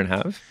don't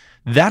have?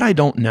 That I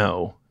don't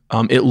know.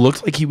 It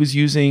looked like he was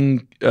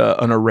using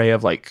an array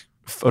of like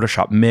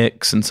Photoshop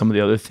Mix and some of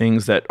the other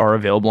things that are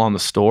available on the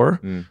store.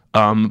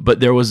 But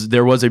there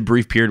was a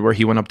brief period where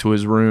he went up to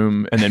his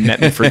room and then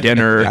met me for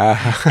dinner,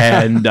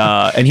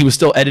 and he was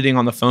still editing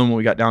on the phone when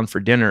we got down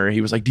for dinner.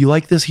 He was like, "Do you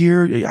like this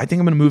here? I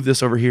think I'm going to move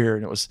this over here."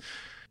 And it was,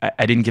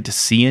 I didn't get to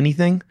see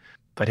anything,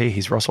 but hey,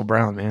 he's Russell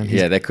Brown, man.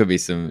 There could be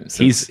some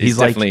he's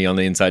definitely like, on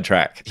the inside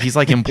track. He's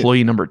like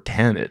employee number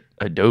 10 at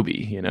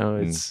Adobe.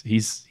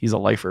 He's a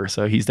lifer,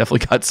 so he's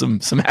definitely got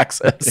some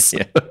access.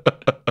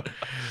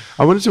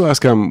 I wanted to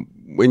ask,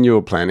 when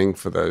you're planning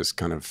for those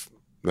kind of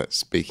that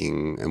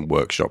speaking and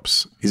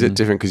workshops, is it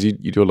different? Because you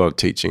do a lot of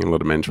teaching and a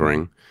lot of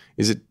mentoring.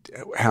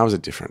 How is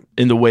it different?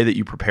 In the way that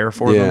you prepare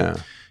for them?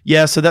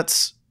 Yeah, so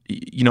that's,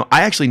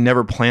 I actually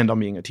never planned on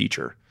being a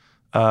teacher.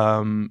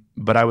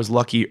 But I was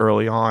lucky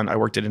early on. I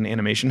worked at an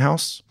animation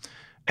house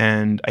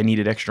and I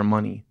needed extra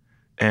money.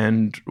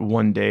 And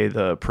one day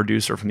the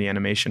producer from the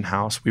animation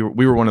house, we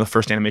were one of the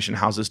first animation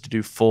houses to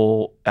do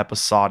full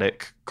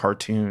episodic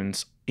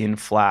cartoons in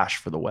Flash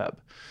for the web.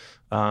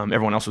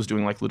 Everyone else was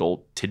doing like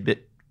little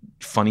tidbit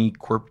funny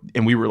quirk,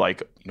 and we were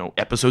like,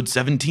 episode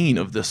 17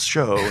 of this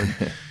show,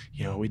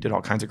 and we did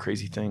all kinds of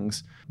crazy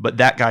things. But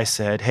that guy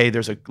said, hey,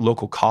 there's a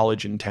local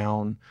college in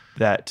town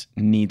that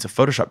needs a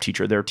Photoshop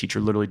teacher. Their teacher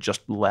literally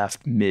just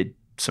left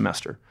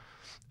mid-semester,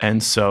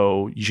 and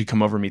so you should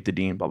come over and meet the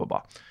dean, blah blah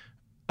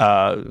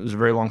blah. It was a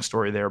very long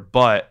story there,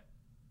 but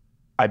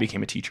I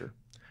became a teacher.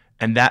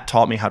 And that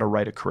taught me how to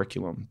write a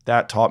curriculum.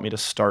 That taught me to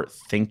start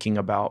thinking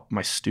about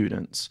my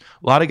students.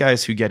 A lot of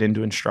guys who get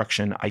into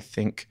instruction, I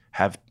think,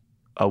 have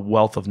a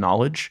wealth of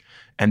knowledge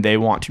and they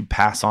want to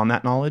pass on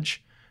that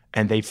knowledge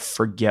and they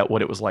forget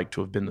what it was like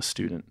to have been the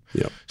student.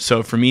 Yep.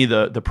 So for me,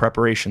 the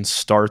preparation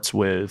starts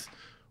with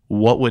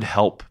what would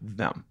help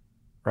them,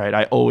 right?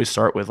 I always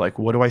start with like,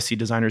 what do I see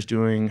designers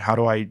doing? How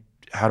do I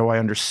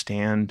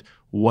understand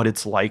what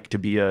it's like to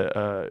be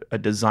a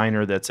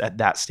designer that's at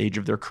that stage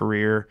of their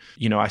career?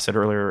 I said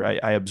earlier,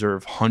 I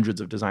observe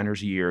hundreds of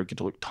designers a year, get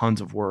to look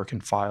tons of work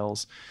and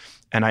files.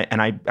 And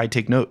I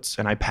take notes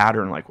and I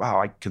pattern like,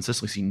 wow, I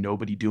consistently see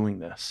nobody doing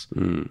this.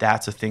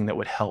 That's a thing that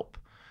would help.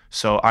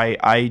 So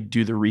I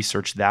do the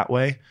research that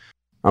way.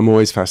 I'm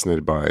always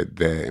fascinated by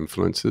their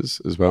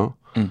influences as well.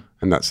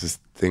 And that's the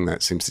thing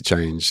that seems to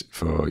change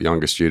for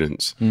younger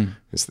students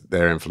is that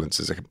their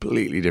influences are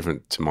completely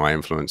different to my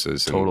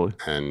influences.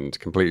 And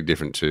completely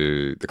different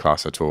to the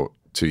class I taught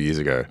 2 years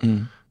ago.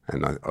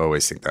 And I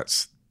always think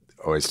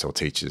always tell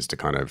teachers to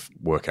kind of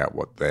work out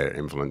what their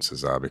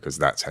influences are, because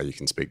that's how you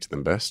can speak to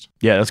them best.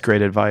 Yeah, that's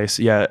great advice.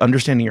 Yeah,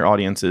 understanding your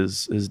audience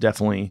is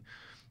definitely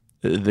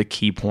the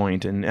key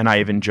point. And I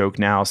even joke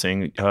now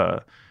saying,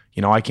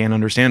 I can't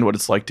understand what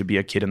it's like to be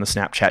a kid in the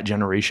Snapchat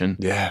generation.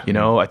 Yeah.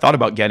 I thought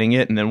about getting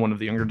it. And then one of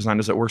the younger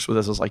designers that works with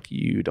us is like,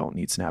 you don't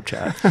need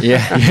Snapchat.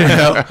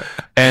 Yeah.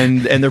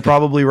 And they're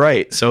probably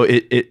right. So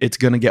it's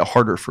going to get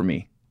harder for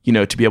me,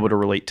 to be able to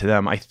relate to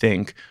them, I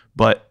think.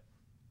 But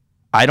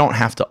I don't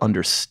have to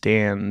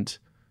understand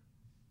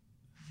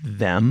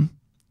them.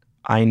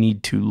 I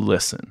need to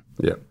listen.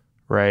 Yeah.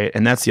 right?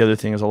 And that's the other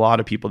thing is a lot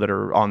of people that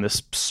are on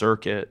this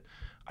circuit,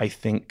 I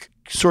think,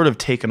 sort of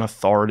take an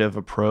authoritative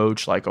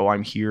approach, like, oh,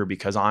 I'm here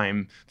because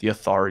I'm the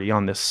authority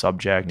on this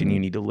subject and you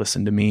need to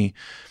listen to me.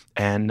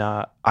 And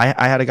I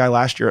had a guy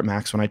last year at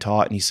Max when I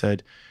taught, and he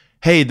said,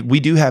 hey, we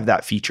do have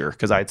that feature.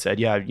 Because I had said,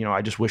 yeah,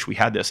 I just wish we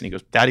had this. And he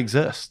goes, that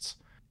exists.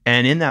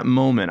 And in that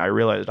moment, I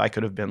realized I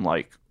could have been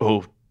like,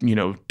 oh,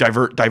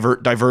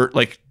 divert,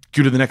 like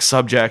go to the next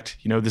subject.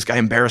 This guy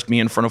embarrassed me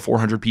in front of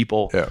 400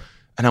 people. Yeah.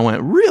 And I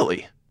went,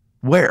 really?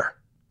 Where?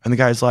 And the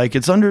guy's like,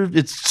 it's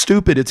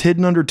stupid. It's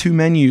hidden under 2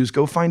 menus.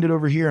 Go find it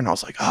over here. And I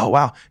was like, oh,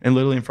 wow. And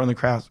literally in front of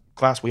the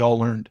class, we all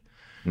learned.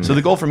 Mm-hmm. So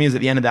the goal for me is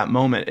at the end of that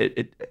moment,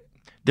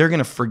 they're going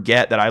to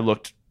forget that I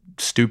looked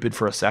stupid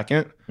for a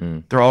second.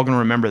 They're all going to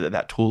remember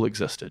that tool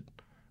existed,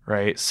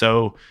 right?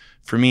 So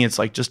for me, it's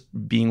like just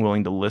being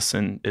willing to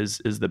listen is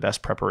the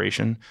best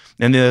preparation.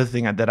 And the other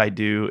thing that I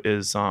do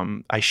is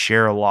I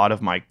share a lot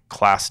of my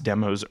class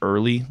demos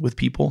early with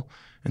people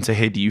and say,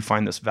 hey, do you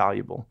find this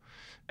valuable?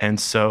 And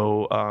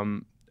so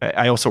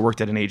I also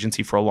worked at an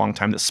agency for a long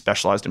time that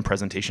specialized in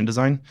presentation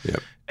design.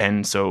 Yep.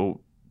 And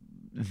so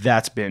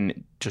that's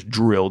been just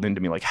drilled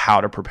into me, like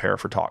how to prepare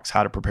for talks,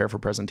 how to prepare for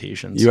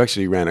presentations. You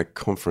actually ran a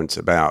conference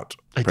about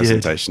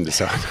presentation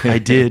design. I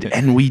did.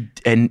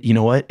 And you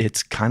know what?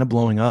 It's kind of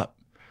blowing up.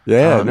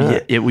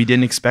 Yeah. We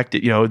didn't expect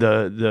it.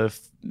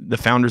 The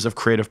founders of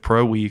Creative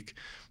Pro Week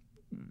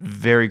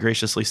very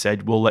graciously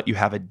said, we'll let you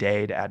have a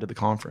day to add to the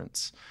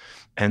conference.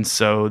 And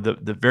so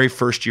the very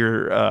first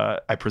year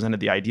I presented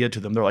the idea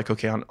to them, they're like,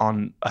 okay,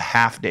 on a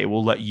half day,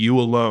 we'll let you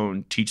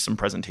alone teach some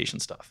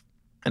presentation stuff.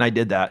 And I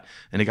did that,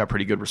 and it got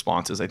pretty good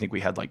responses. I think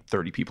we had like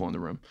 30 people in the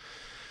room.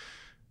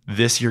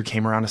 This year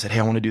came around and said, hey,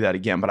 I want to do that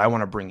again, but I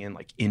want to bring in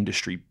like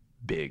industry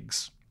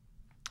bigs,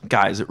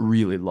 guys that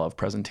really love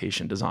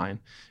presentation design.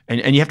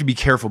 And you have to be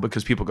careful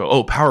because people go,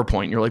 oh,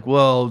 PowerPoint. And you're like,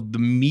 well, the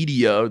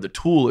media, the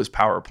tool is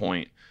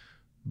PowerPoint,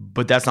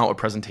 but that's not what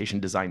presentation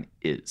design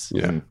is,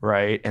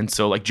 right? And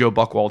so like Joe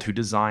Buchwald, who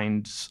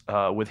designed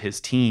with his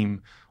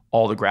team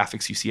all the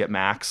graphics you see at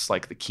Max,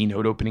 like the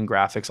keynote opening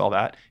graphics, all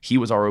that, he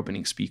was our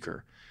opening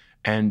speaker.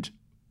 And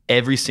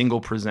every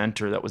single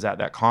presenter that was at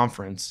that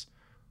conference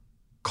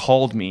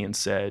called me and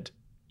said,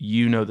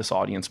 this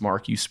audience,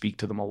 Mark, you speak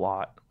to them a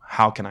lot.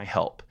 How can I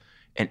help?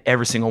 And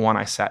every single one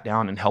I sat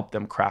down and helped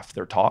them craft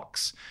their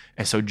talks.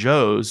 And so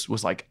Joe's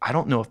was like, I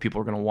don't know if people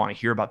are going to want to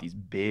hear about these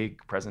big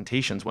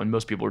presentations when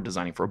most people are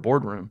designing for a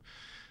boardroom.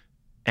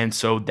 And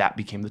so that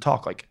became the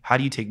talk. Like, how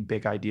do you take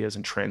big ideas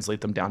and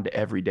translate them down to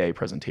everyday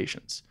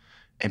presentations?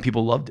 And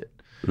people loved it.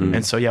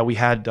 And so, we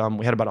had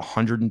about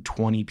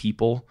 120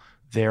 people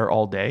there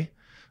all day.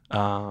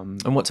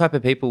 And what type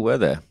of people were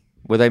there?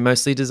 Were they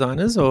mostly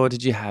designers, or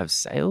did you have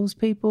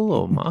salespeople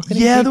or marketing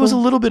people? There was a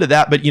little bit of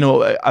that, but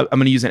I'm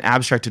going to use an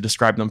abstract to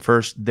describe them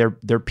first.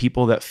 They're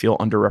people that feel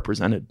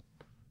underrepresented.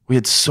 We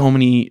had so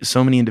many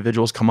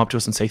individuals come up to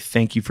us and say,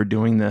 thank you for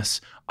doing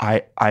this.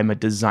 I'm a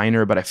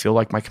designer, but I feel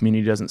like my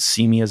community doesn't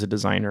see me as a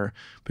designer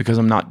because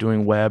I'm not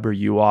doing web or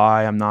UI.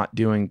 I'm not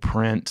doing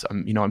print.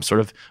 I'm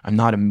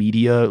not a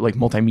media, like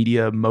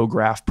multimedia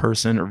MoGraph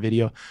person or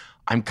video.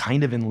 I'm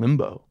kind of in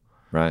limbo.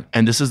 Right.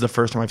 And this is the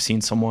first time I've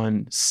seen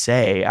someone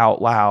say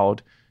out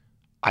loud,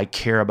 I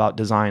care about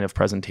design of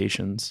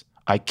presentations.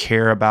 I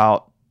care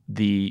about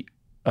the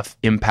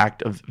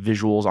impact of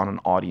visuals on an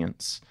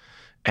audience.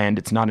 And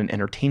it's not an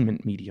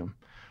entertainment medium,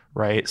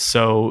 right?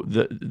 So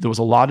there was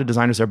a lot of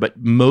designers there, but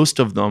most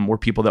of them were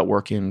people that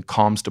work in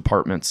comms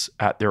departments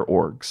at their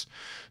orgs.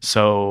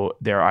 So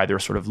they're either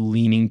sort of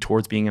leaning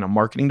towards being in a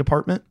marketing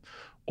department,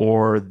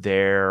 or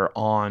they're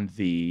on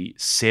the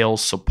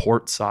sales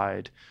support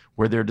side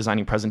where they're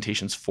designing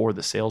presentations for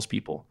the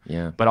salespeople.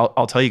 Yeah. But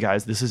I'll tell you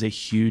guys, this is a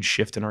huge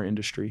shift in our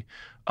industry.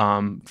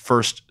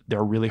 First,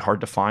 they're really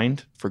hard to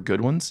find for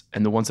good ones,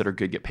 and the ones that are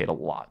good get paid a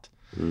lot.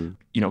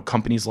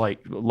 Companies like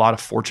a lot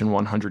of Fortune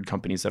 100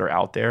 companies that are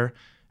out there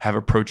have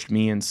approached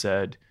me and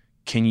said,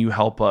 can you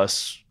help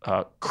us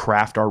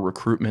craft our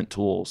recruitment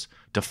tools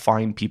to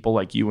find people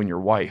like you and your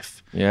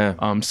wife?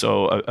 Yeah.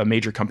 So a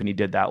major company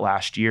did that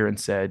last year and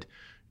said,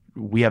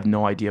 we have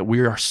no idea.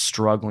 We are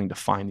struggling to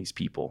find these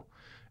people.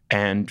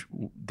 And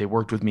they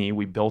worked with me.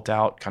 We built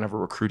out kind of a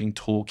recruiting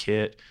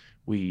toolkit.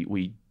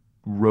 We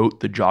wrote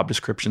the job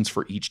descriptions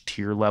for each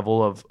tier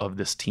level of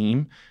this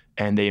team.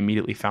 And they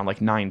immediately found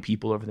like 9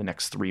 people over the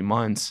next 3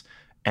 months.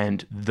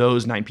 And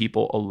those 9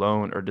 people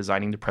alone are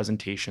designing the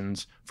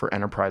presentations for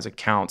enterprise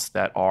accounts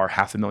that are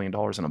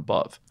 $500,000 and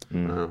above.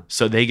 Mm-hmm.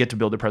 So they get to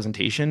build a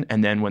presentation.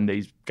 And then when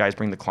these guys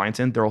bring the clients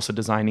in, they're also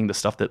designing the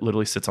stuff that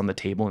literally sits on the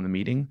table in the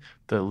meeting,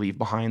 the leave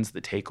behinds,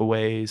 the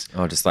takeaways.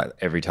 Oh, just like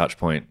every touch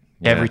point.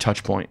 Every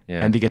touch point.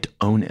 Yeah. And they get to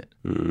own it.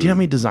 Mm-hmm. Do you know how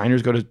many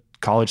designers go to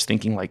college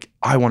thinking like,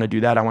 I want to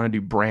do that. I want to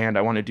do brand.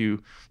 I want to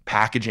do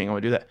packaging. I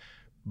want to do that.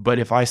 But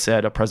if I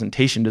said a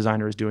presentation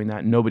designer is doing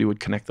that, nobody would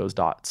connect those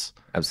dots.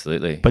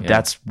 Absolutely. But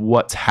that's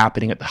what's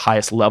happening at the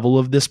highest level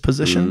of this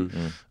position.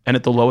 Mm-hmm. And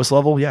at the lowest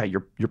level,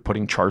 you're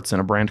putting charts in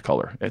a brand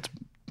color. It's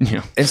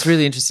It's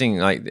really interesting.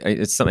 Like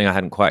it's something I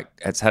hadn't quite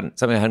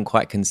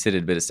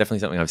considered, but it's definitely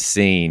something I've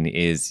seen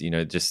is,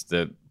 just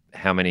the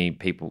how many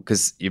people,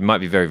 because you might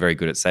be very, very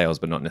good at sales,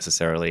 but not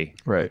necessarily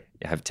right.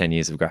 have 10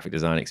 years of graphic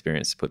design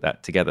experience to put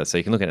that together. So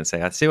you can look at it and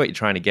say, I see what you're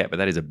trying to get, but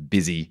that is a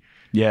busy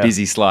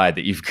slide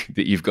that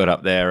you've got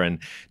up there and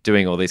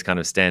doing all these kind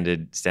of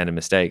standard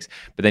mistakes.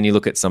 But then you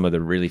look at some of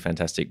the really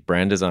fantastic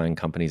brand design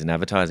companies and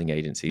advertising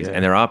agencies,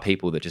 and there are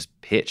people that just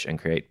pitch and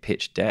create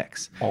pitch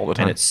decks all the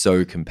time. And it's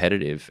so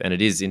competitive. And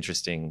it is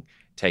interesting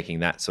taking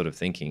that sort of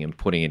thinking and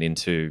putting it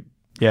into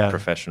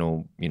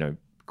professional,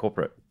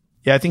 corporate.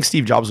 Yeah, I think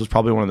Steve Jobs was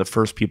probably one of the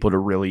first people to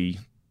really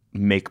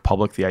make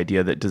public the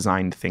idea that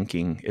design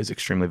thinking is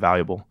extremely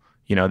valuable.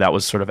 That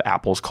was sort of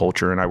Apple's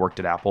culture, and I worked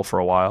at Apple for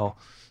a while.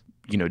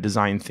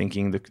 Design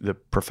thinking, the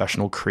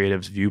professional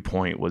creative's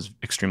viewpoint was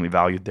extremely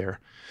valued there.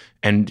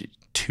 And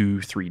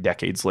 2-3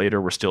 decades later,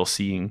 we're still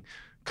seeing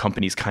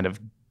companies kind of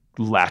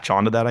latch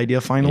onto that idea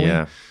finally.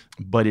 Yeah.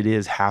 But it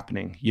is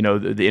happening.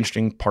 The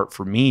interesting part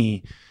for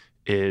me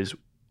is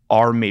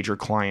our major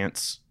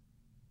clients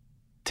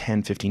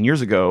 10, 15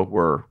 years ago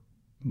were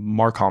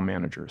Marcom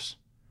managers.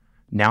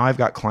 Now I've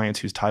got clients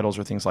whose titles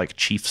are things like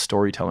chief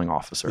storytelling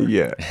officer.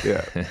 Yeah.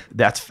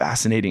 That's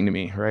fascinating to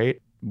me, right?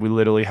 We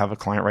literally have a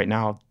client right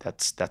now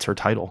that's her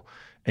title.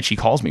 And she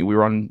calls me. We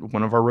were on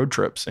one of our road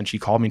trips and she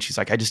called me and she's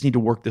like, I just need to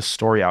work this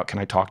story out. Can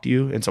I talk to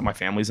you? And so my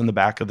family's in the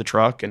back of the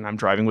truck and I'm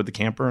driving with the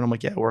camper and I'm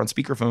like, yeah, we're on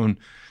speakerphone.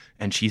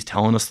 And she's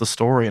telling us the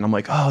story. And I'm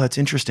like, oh, that's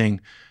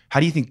interesting. How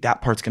do you think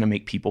that part's going to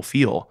make people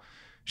feel?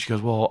 She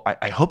goes, well,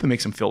 I hope it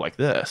makes them feel like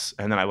this.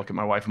 And then I look at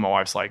my wife and my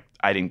wife's like,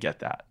 I didn't get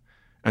that.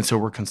 And so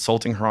we're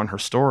consulting her on her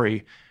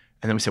story.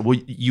 And then we said, well,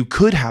 you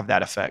could have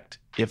that effect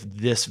if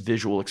this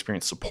visual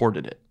experience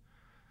supported it.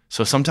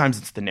 So sometimes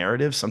it's the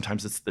narrative,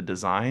 sometimes it's the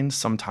design,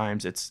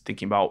 sometimes it's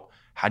thinking about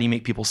how do you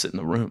make people sit in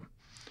the room?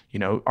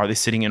 Are they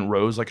sitting in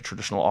rows like a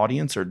traditional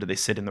audience, or do they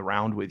sit in the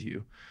round with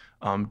you?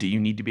 Do you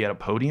need to be at a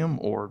podium,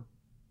 or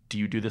do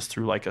you do this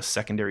through like a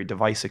secondary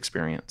device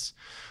experience?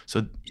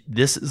 So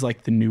this is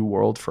like the new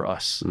world for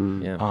us.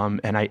 And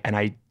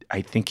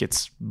I think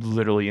it's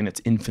literally in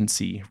its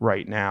infancy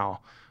right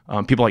now.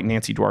 People like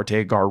Nancy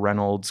Duarte, Gar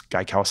Reynolds,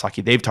 Guy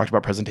Kawasaki, they've talked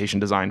about presentation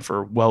design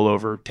for well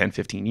over 10,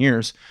 15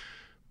 years.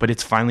 But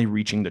it's finally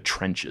reaching the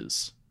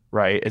trenches,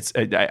 right?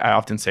 I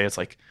often say it's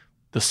like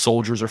the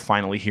soldiers are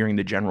finally hearing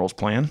the general's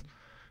plan,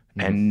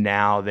 and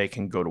now they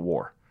can go to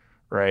war,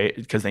 right?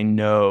 Because they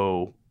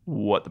know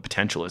what the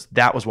potential is.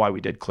 That was why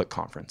we did Click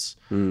Conference.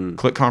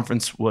 Click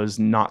Conference was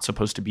not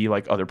supposed to be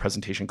like other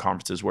presentation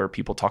conferences where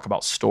people talk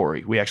about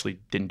story. We actually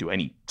didn't do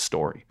any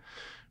story.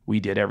 We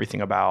did everything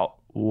about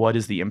what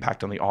is the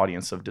impact on the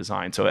audience of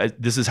design. So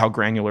this is how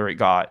granular it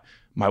got.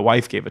 My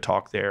wife gave a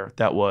talk there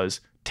that was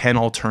 10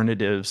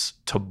 alternatives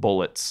to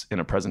bullets in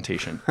a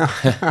presentation.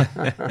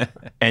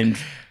 And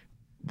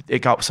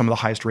it got some of the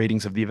highest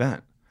ratings of the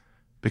event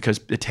because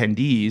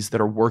attendees that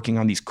are working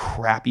on these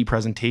crappy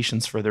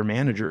presentations for their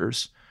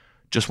managers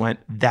just went,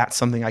 that's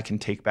something I can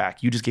take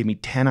back. You just gave me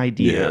 10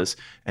 ideas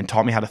and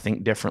taught me how to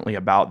think differently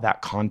about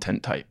that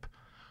content type.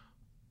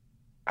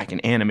 I can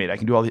animate, I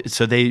can do all this.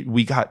 So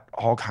we got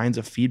all kinds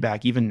of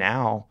feedback. Even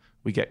now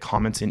we get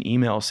comments in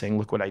emails saying,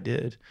 look what I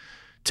did.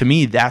 To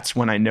me, that's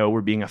when I know we're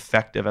being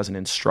effective as an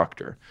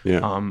instructor.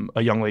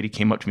 A young lady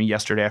came up to me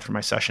yesterday after my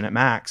session at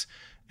Max,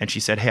 and she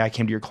said, hey, I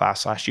came to your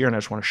class last year, and I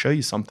just want to show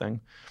you something.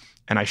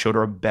 And I showed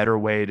her a better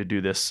way to do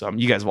this.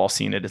 You guys have all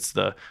seen it. It's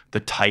the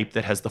type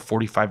that has the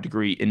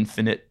 45-degree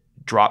infinite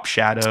drop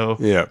shadow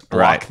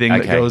block thing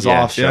that goes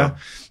off. Sure. Yeah.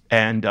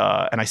 And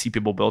I see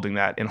people building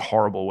that in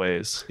horrible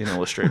ways in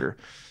Illustrator.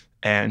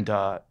 And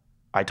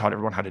I taught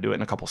everyone how to do it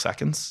in a couple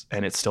seconds,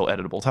 and it's still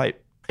editable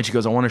type. And she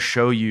goes, I want to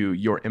show you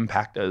your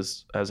impact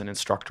as an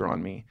instructor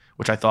on me,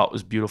 which I thought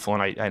was beautiful.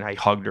 And I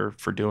hugged her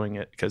for doing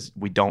it because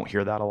we don't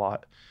hear that a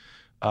lot.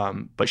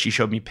 But she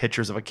showed me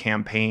pictures of a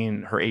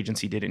campaign her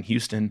agency did in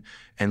Houston.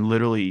 And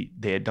literally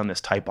they had done this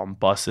type on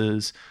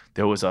buses.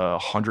 There was a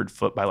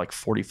 100-foot by like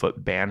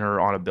 40-foot banner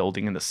on a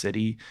building in the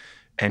city.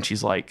 And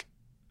she's like,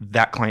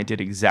 that client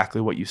did exactly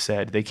what you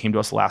said. They came to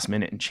us last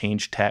minute and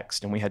changed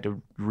text, and we had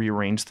to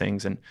rearrange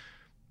things. And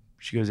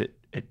she goes,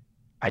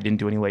 I didn't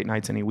do any late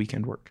nights, any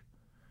weekend work.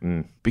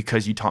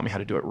 Because you taught me how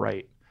to do it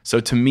right. So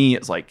to me,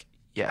 it's like,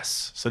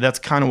 yes. So that's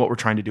kind of what we're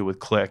trying to do with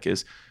Click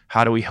is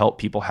how do we help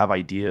people have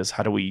ideas?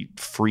 How do we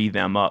free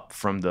them up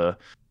from the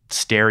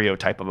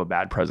stereotype of a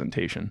bad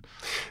presentation?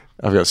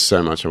 I've got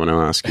so much I want to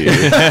ask you.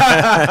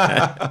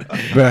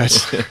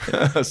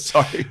 But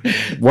sorry.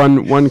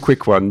 One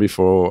quick one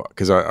before,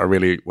 because I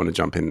really want to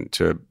jump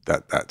into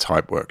that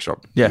type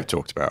workshop you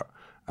talked about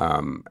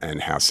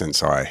and how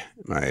Sensei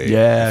may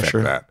affect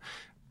that.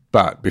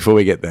 But before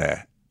we get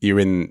there, you're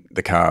in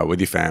the car with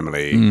your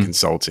family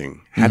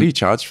consulting. How do you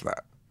charge for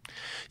that?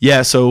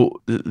 Yeah,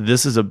 so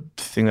this is a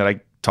thing that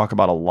I talk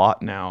about a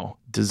lot now.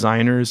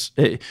 Designers,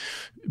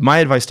 my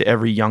advice to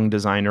every young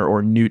designer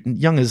or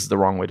young is the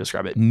wrong way to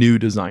describe it, new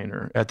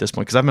designer at this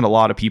point, because I've met a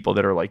lot of people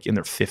that are like in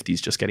their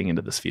 50s just getting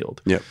into this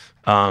field. Yeah.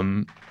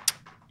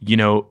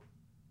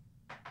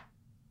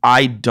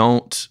 I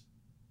don't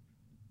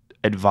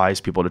advise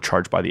people to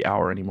charge by the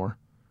hour anymore.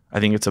 I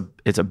think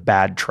it's a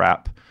bad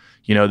trap.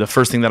 You know, the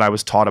first thing that I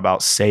was taught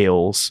about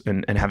sales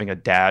and having a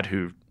dad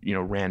who, you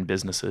know, ran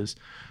businesses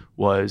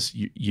was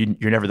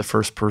you're never the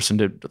first person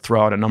to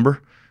throw out a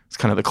number. It's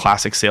kind of the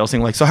classic sales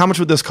thing. Like, so how much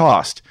would this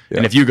cost? Yeah.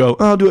 And if you go,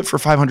 oh, I'll do it for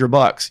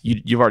 $500,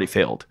 you've already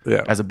failed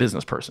as a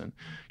business person.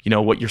 You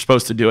know, what you're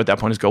supposed to do at that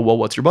point is go, well,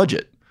 what's your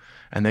budget?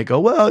 And they go,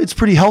 well, it's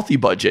pretty healthy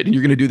budget, and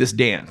you're going to do this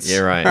dance. Yeah,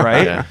 right.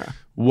 Right? Yeah.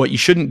 What you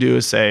shouldn't do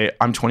is say,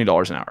 I'm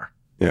 $20 an hour.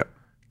 Yeah.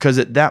 Because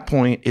at that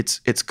point, it's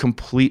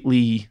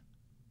completely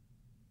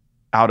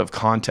out of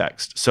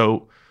context.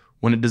 So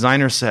when a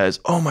designer says,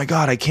 oh my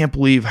God, I can't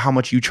believe how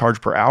much you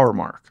charge per hour,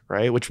 Mark,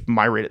 right? Which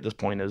my rate at this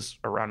point is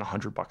around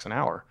 $100 an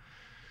hour.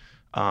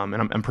 And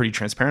I'm pretty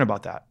transparent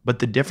about that. But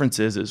the difference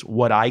is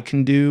what I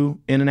can do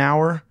in an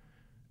hour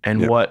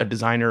and what a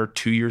designer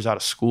 2 years out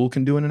of school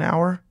can do in an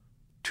hour,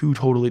 two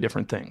totally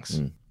different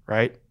things,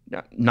 right?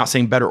 Not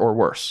saying better or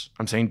worse.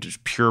 I'm saying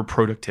just pure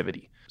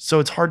productivity. So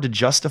it's hard to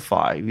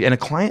justify. And a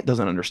client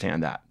doesn't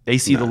understand that. They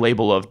see the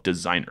label of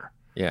designer.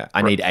 Yeah,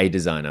 I need a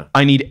designer.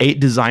 I need a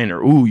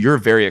designer. Ooh, you're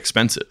very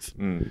expensive.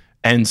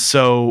 And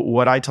so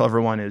what I tell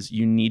everyone is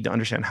you need to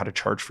understand how to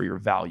charge for your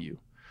value.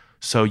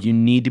 So you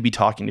need to be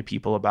talking to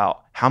people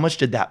about how much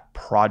did that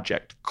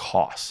project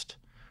cost,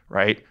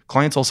 right?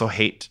 Clients also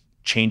hate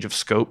change of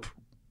scope,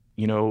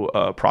 you know,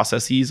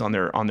 processes on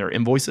their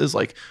invoices.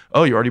 Like,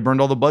 oh, you already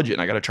burned all the budget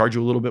and I got to charge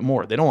you a little bit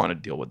more. They don't want to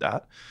deal with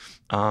that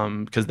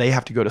because they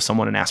have to go to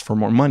someone and ask for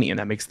more money, and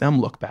that makes them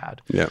look bad.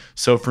 Yeah.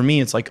 So for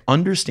me, it's like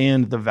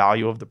understand the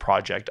value of the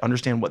project,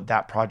 understand what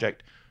that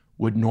project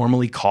would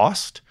normally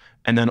cost,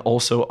 and then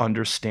also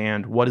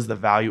understand what is the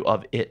value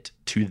of it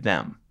to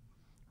them,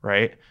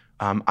 right?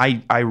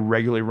 I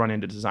regularly run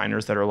into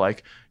designers that are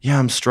like, yeah,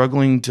 I'm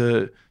struggling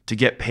to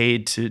get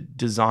paid to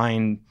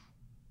design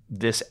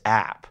this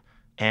app,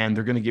 and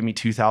they're going to give me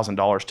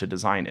 $2,000 to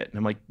design it. And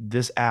I'm like,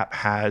 this app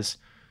has,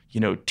 you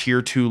know,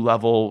 tier 2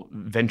 level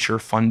venture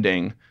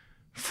funding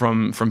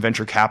from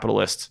venture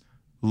capitalists.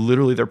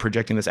 Literally, they're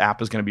projecting this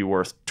app is going to be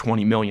worth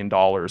 $20 million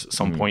at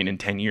some point in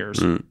 10 years.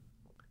 And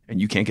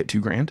you can't get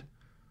 $2,000.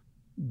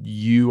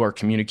 You are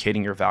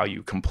communicating your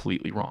value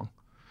completely wrong.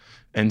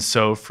 And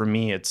so for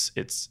me, it's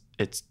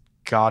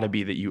got to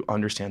be that you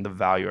understand the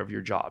value of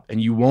your job.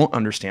 And you won't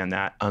understand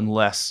that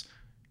unless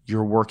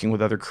you're working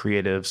with other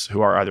creatives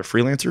who are either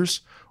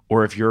freelancers,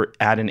 or if you're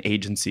at an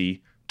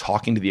agency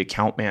talking to the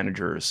account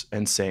managers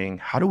and saying,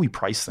 how do we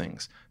price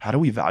things? How do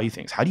we value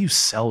things? How do you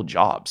sell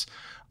jobs?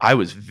 I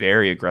was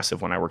very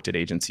aggressive when I worked at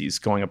agencies,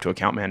 going up to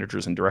account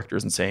managers and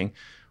directors and saying,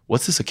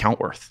 what's this account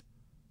worth?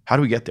 How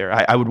do we get there?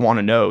 I would want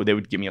to know. They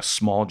would give me a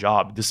small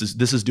job. This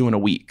is doing a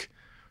week.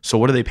 So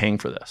what are they paying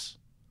for this?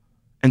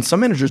 And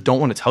some managers don't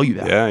want to tell you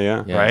that.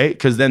 Yeah. Right?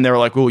 Because then they're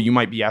like, oh, you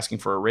might be asking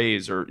for a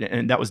raise,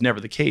 and that was never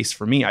the case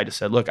for me. I just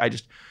said, look,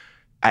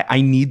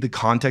 I need the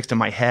context in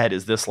my head.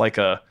 Is this like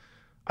I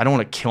don't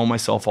want to kill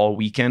myself all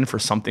weekend for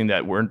something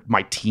that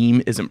my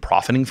team isn't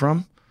profiting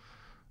from?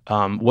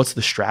 What's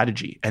the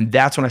strategy? And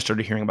that's when I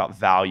started hearing about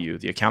value.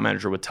 The account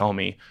manager would tell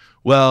me,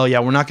 well, yeah,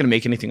 we're not going to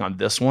make anything on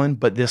this one,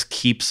 but this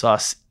keeps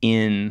us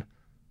in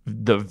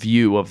the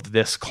view of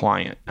this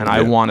client. And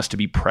I want us to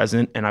be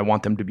present, and I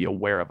want them to be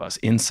aware of us,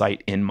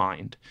 insight in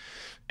mind.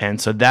 And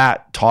so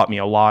that taught me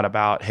a lot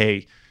about,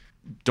 hey,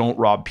 don't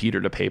rob Peter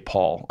to pay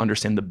Paul.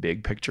 Understand the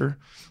big picture.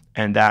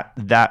 And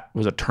that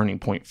was a turning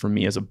point for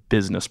me as a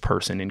business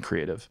person in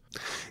creative.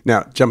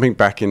 Now, jumping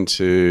back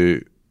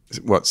into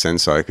what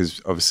Sensei,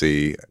 because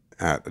obviously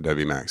at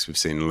Adobe Max, we've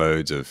seen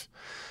loads of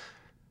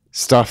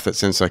stuff that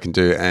Sensei can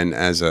do. And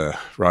as a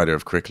writer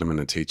of curriculum and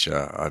a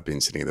teacher, I've been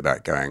sitting in the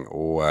back going,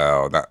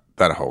 wow,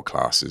 that whole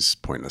class is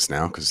pointless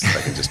now because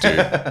they can just do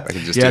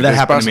that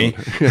happened to me.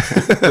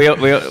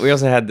 we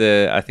also had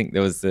I think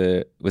there was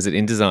it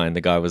InDesign?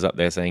 The guy was up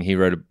there saying he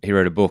wrote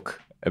a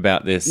book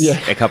about this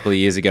a couple of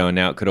years ago, and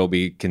now it could all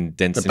be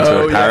condensed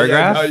into a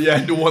paragraph.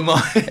 Into one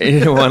line.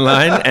 Into one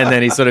line. And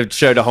then he sort of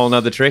showed a whole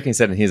nother trick. He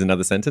said, and here's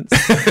another sentence.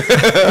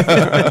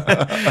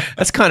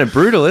 That's kind of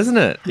brutal, isn't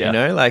it? Yeah. You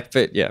know, like,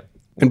 but yeah.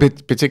 And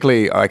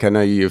particularly, like, I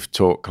know you've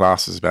taught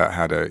classes about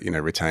how to,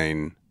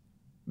 retain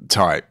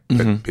type,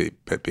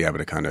 but be able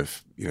to kind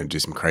of, do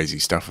some crazy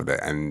stuff with it.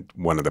 And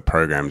one of the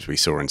programs we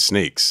saw in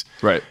Sneaks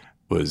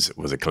was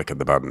a click of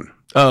the button.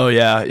 Oh,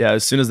 yeah. Yeah.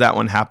 As soon as that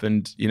one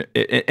happened,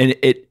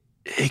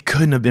 it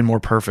couldn't have been more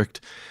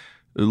perfect.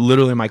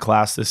 Literally, my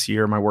class this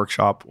year, my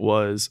workshop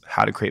was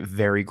how to create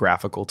very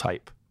graphical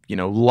type,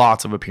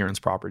 lots of appearance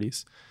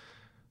properties,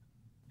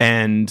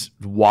 and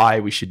why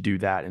we should do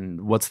that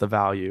and what's the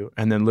value.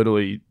 And then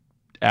literally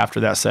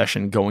after that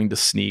session, going to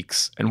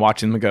Sneaks and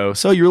watching them go,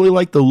 so you really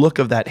like the look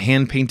of that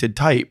hand painted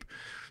type.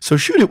 So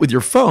shoot it with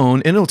your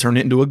phone and it'll turn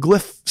it into a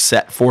glyph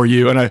set for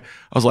you. And I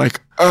was like,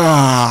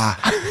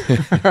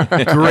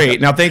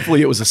 great. Now,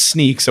 thankfully it was a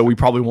Sneak, so we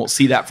probably won't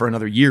see that for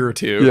another year or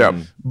two. Yeah.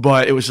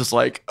 But it was just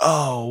like,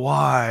 oh,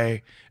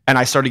 why? And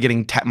I started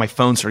getting, my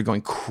phone started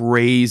going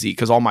crazy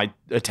because all my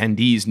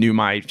attendees knew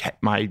my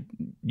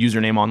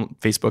username on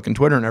Facebook and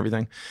Twitter and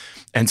everything.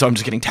 And so I'm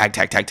just getting tag.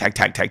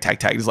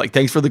 It's like,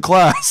 thanks for the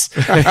class.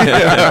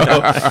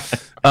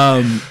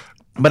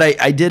 But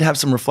I did have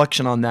some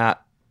reflection on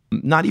that.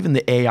 Not even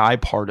the AI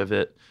part of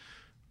it.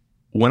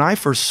 When I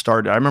first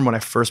started, I remember when I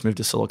first moved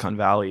to Silicon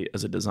Valley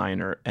as a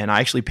designer, and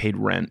I actually paid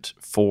rent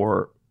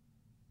for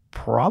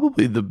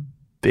probably the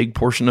big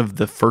portion of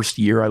the first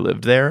year I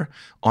lived there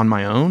on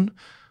my own,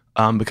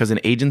 because an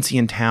agency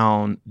in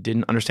town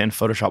didn't understand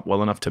Photoshop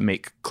well enough to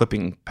make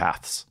clipping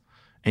paths.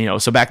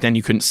 And, so back then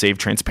you couldn't save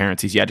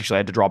transparencies. You actually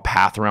had to draw a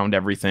path around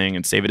everything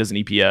and save it as an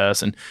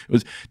EPS. And it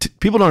was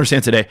people don't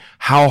understand today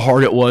how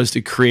hard it was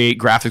to create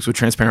graphics with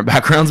transparent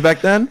backgrounds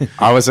back then.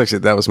 That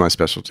was my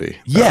specialty.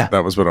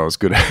 That was what I was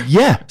good at.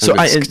 Yeah. So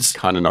it's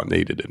kind of not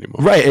needed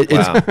anymore. Right.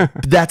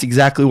 That's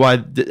exactly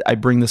why I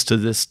bring this to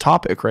this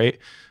topic, right?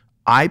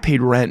 I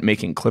paid rent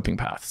making clipping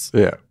paths.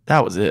 Yeah.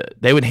 That was it.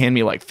 They would hand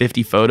me like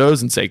 50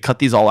 photos and say, cut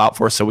these all out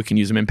for us so we can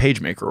use them in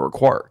PageMaker or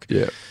Quark.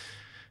 Yeah.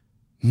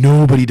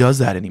 Nobody does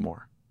that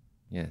anymore.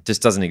 Yeah, it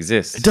just doesn't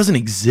exist. It doesn't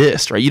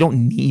exist, right? You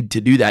don't need to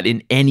do that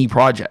in any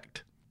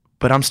project,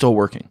 but I'm still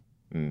working.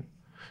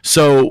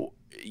 So,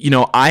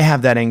 I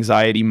have that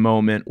anxiety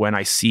moment when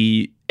I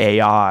see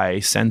AI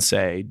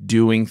Sensei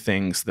doing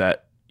things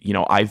that,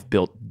 I've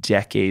built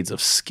decades of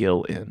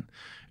skill in.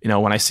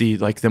 When I see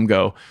like them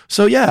go,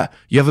 so yeah,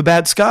 you have a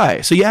bad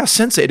sky. So you ask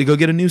Sensei to go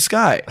get a new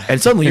sky.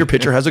 And suddenly your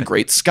picture has a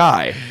great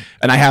sky.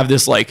 And I have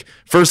this like,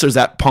 first there's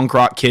that punk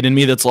rock kid in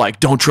me that's like,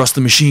 don't trust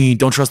the machine,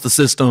 don't trust the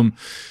system.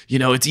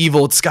 It's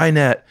evil, it's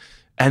Skynet.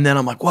 And then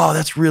I'm like, wow,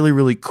 that's really,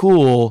 really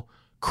cool.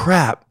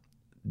 Crap,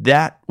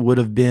 that would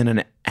have been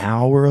an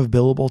hour of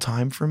billable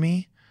time for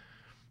me.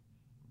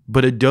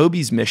 But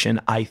Adobe's mission,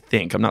 I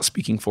think, I'm not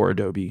speaking for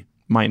Adobe,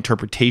 my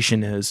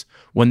interpretation is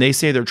when they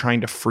say they're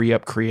trying to free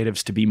up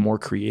creatives to be more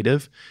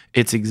creative,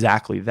 it's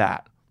exactly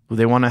that.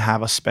 They want to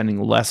have us spending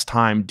less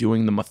time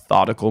doing the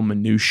methodical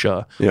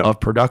minutia of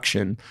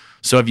production.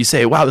 So if you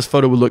say, wow, this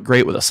photo would look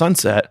great with a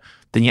sunset,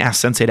 then you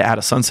ask Sensei to add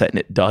a sunset and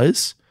it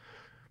does.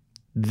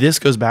 This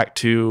goes back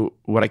to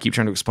what I keep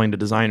trying to explain to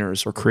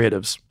designers or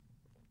creatives.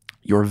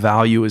 Your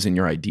value is in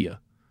your idea,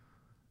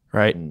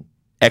 right?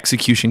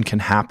 Execution can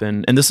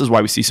happen. And this is why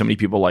we see so many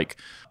people like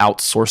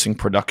outsourcing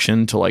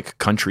production to like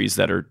countries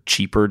that are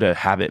cheaper to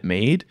have it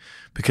made,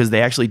 because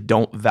they actually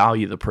don't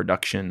value the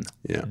production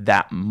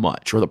that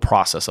much, or the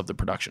process of the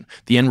production.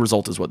 The end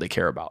result is what they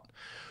care about.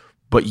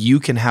 But you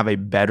can have a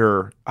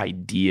better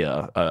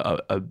idea,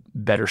 a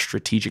better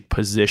strategic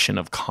position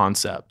of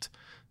concept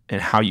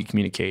and how you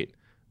communicate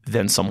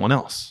than someone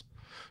else.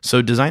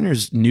 So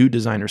new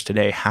designers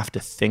today have to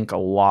think a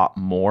lot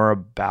more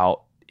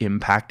about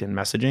impact and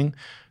messaging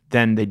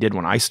than they did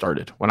when I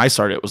started. When I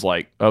started, it was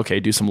like, okay,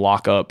 do some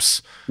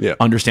lockups,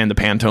 understand the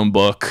Pantone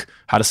book,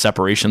 how do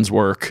separations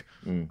work.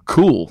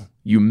 Cool,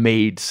 you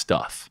made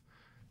stuff.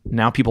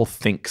 Now people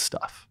think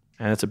stuff,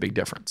 and that's a big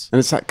difference. And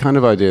it's that kind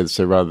of idea.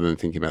 So rather than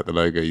thinking about the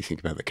logo, you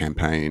think about the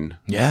campaign,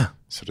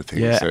 sort of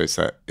thing. Yeah.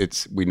 So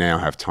we now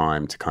have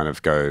time to kind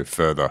of go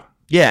further.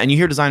 Yeah, and you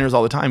hear designers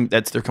all the time.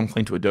 That's their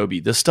complaint to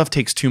Adobe. This stuff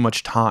takes too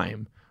much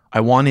time.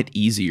 I want it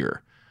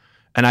easier.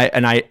 And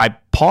I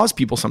pause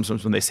people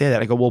sometimes when they say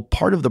that. I go, well,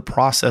 part of the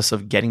process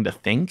of getting to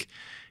think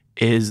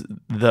is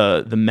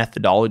the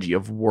methodology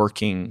of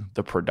working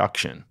the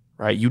production,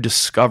 right? You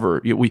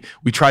discover,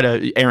 we try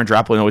to, Aaron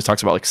Draplin always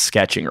talks about like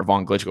sketching, or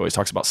Von Glitchko always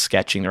talks about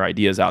sketching their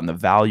ideas out and the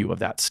value of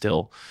that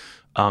still.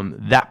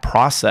 That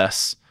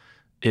process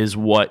is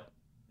what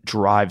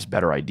drives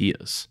better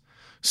ideas.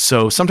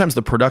 So sometimes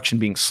the production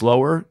being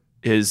slower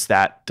is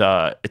that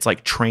it's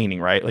like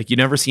training, right? Like you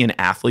never see an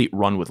athlete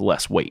run with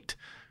less weight.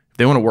 If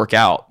they want to work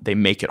out, they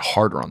make it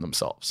harder on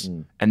themselves,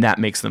 and that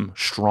makes them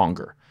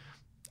stronger.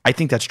 I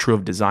think that's true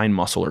of design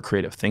muscle or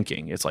creative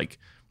thinking. It's like,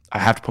 I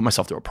have to put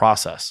myself through a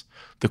process.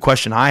 The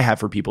question I have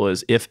for people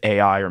is, if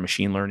AI or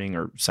machine learning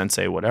or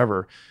Sensei,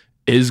 whatever,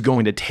 is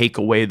going to take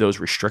away those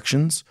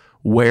restrictions,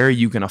 where are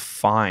you going to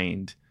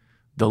find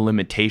the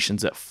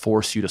limitations that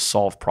force you to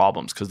solve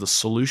problems? Because the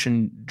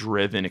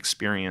solution-driven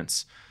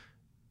experience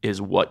is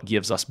what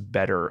gives us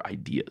better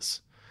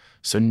ideas.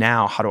 So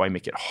now, how do I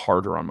make it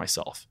harder on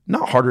myself?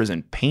 Not harder as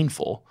in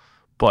painful,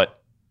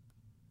 but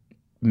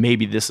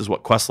maybe this is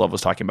what Questlove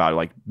was talking about,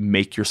 like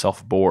make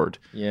yourself bored.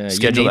 Yeah,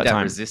 schedule you need that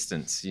time.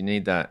 resistance. You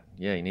need that.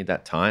 Yeah, you need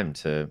that time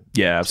to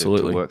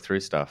absolutely to work through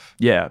stuff.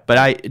 Yeah,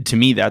 but to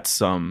me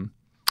that's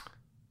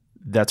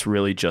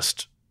really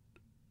just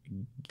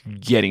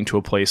getting to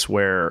a place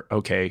where,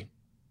 okay,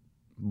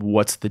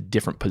 what's the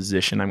different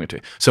position I'm going to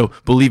take? So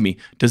believe me,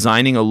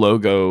 designing a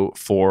logo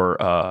for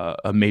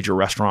a major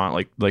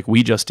restaurant like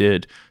we just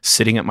did,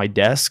 sitting at my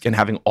desk and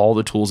having all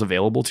the tools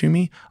available to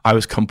me, I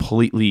was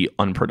completely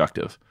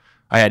unproductive.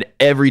 I had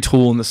every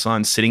tool in the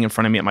sun sitting in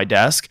front of me at my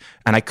desk,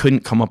 and I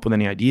couldn't come up with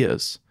any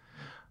ideas.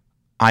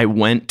 I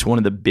went to one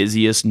of the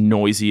busiest,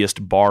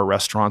 noisiest bar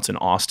restaurants in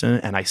Austin,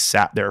 and I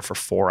sat there for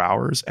 4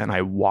 hours and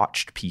I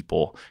watched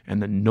people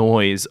and the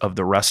noise of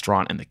the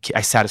restaurant, and I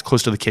sat as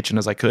close to the kitchen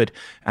as I could,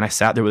 and I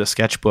sat there with a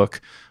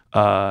sketchbook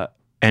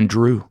and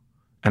drew,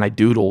 and I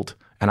doodled,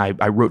 and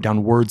I wrote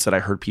down words that I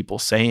heard people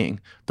saying.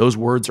 Those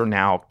words are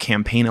now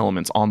campaign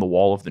elements on the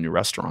wall of the new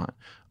restaurant.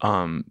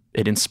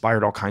 It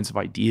inspired all kinds of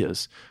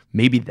ideas.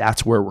 Maybe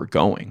that's where we're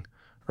going,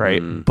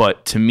 right?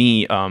 But to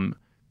me,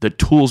 The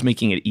tools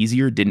making it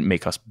easier didn't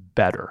make us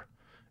better.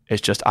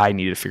 It's just I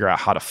needed to figure out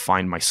how to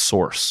find my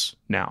source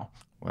now.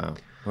 Wow.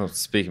 Well,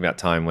 speaking about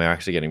time, we're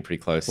actually getting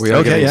pretty close. We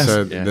are getting yes.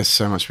 There's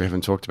so much we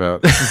haven't talked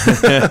about.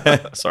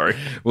 Sorry.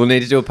 We'll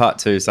need to do a part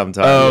 2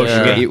 sometime. Oh,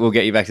 yeah. We'll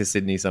get you back to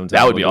Sydney sometime.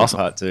 That would be We'll do awesome.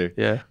 Part 2.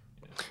 Yeah.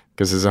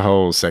 Because there's a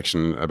whole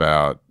section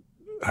about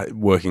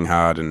working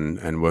hard and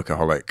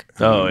workaholic.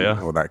 Oh,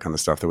 yeah. All that kind of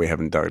stuff that we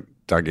haven't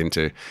dug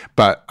into.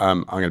 But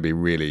I'm going to be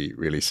really,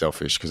 really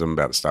selfish because I'm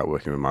about to start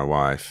working with my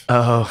wife.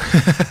 Oh.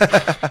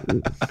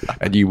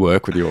 And you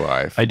work with your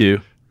wife. I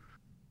do.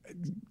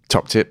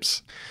 Top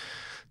tips?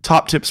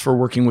 Top tips for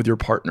working with your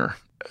partner.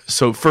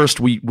 So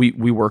first, we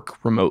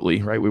work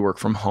remotely, right? We work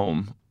from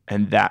home,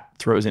 and that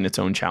throws in its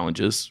own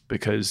challenges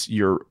because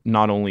you're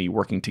not only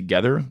working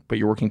together, but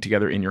you're working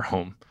together in your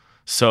home.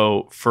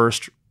 So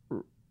first,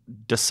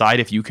 decide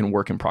if you can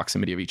work in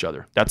proximity of each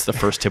other. That's the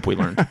first tip we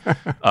learned.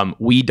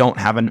 We don't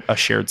have a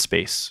shared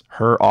space.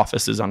 Her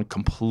office is on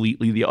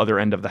completely the other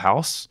end of the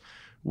house.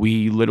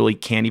 We literally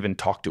can't even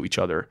talk to each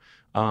other.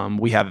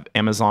 We have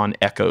Amazon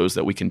Echoes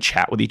that we can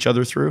chat with each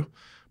other through,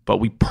 but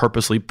we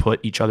purposely put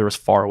each other as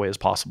far away as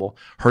possible.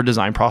 Her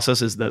design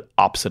process is the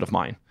opposite of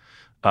mine.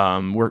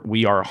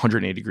 We are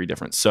 180 degree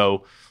difference.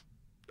 So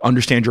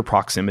understand your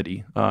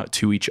proximity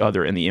to each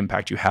other and the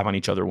impact you have on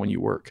each other when you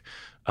work.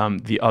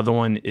 The other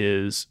one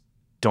is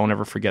don't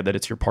ever forget that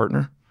it's your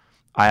partner.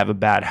 I have a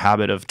bad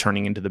habit of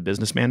turning into the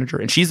business manager,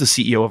 and she's the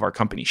CEO of our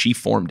company. She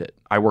formed it.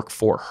 I work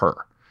for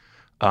her.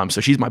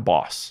 So she's my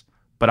boss,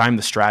 but I'm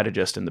the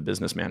strategist and the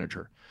business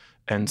manager.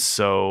 And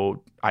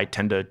so I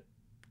tend to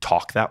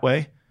talk that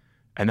way.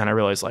 And then I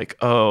realized like,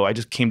 oh, I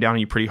just came down on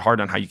you pretty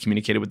hard on how you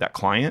communicated with that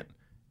client.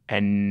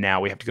 And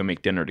now we have to go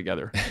make dinner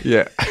together.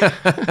 Yeah.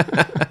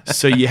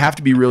 So you have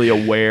to be really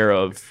aware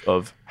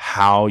of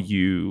how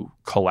you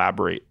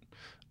collaborate.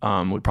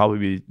 Would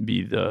probably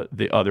be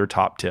the other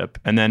top tip.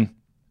 And then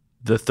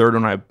the third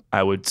one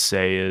I would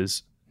say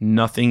is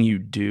nothing you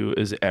do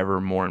is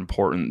ever more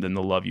important than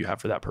the love you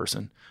have for that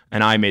person.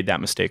 And I made that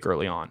mistake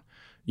early on.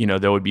 You know,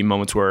 there would be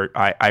moments where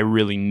I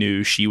really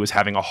knew she was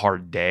having a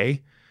hard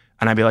day.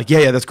 And I'd be like,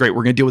 yeah, that's great.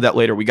 We're going to deal with that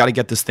later. We got to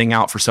get this thing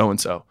out for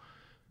so-and-so.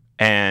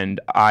 And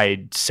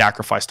I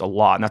sacrificed a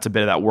lot. And that's a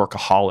bit of that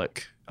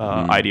workaholic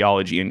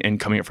ideology and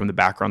coming up from the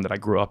background that I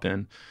grew up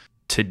in.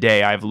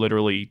 Today, I've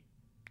literally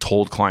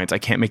told clients, I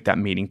can't make that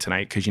meeting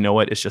tonight because you know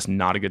what? It's just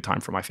not a good time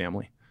for my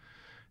family.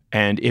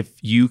 And if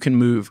you can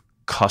move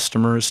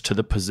customers to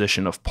the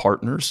position of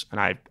partners,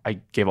 and I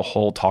gave a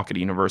whole talk at a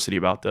university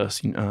about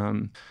this,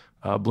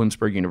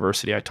 Bloomsburg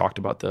University, I talked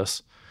about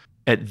this.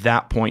 At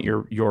that point,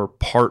 your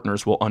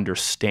partners will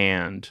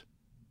understand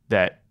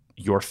that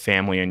your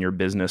family and your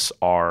business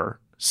are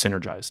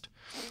synergized.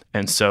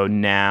 And so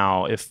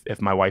now if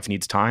my wife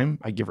needs time,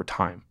 I give her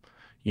time,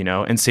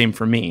 and same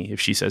for me. If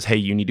she says, hey,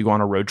 you need to go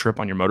on a road trip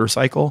on your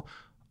motorcycle,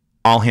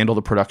 I'll handle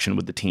the production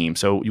with the team.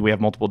 So we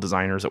have multiple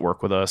designers that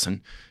work with us,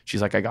 and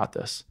she's like, I got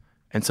this.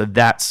 And so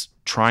that's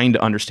trying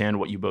to understand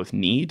what you both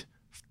need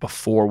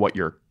before what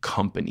your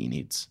company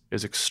needs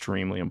is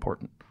extremely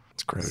important.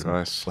 That's great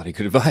advice. Bloody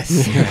good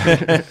advice.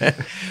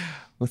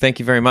 Well, thank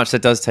you very much.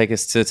 That does take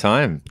us to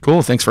time.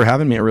 Cool. Thanks for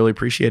having me. I really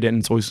appreciate it. And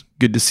it's always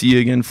good to see you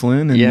again,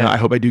 Flynn. And I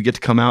hope I do get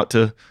to come out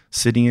to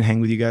Sydney and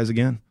hang with you guys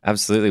again.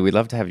 Absolutely. We'd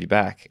love to have you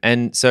back.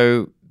 And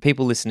so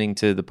people listening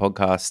to the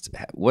podcast,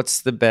 what's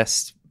the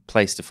best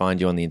place to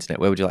find you on the internet?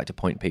 Where would you like to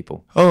point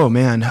people? Oh,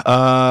 man.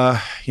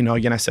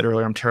 Again, I said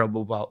earlier, I'm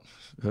terrible about,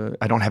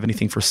 I don't have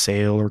anything for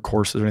sale or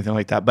courses or anything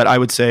like that. But I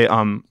would say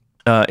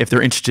if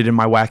they're interested in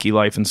my wacky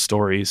life and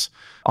stories,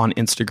 on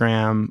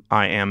Instagram,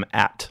 I am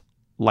at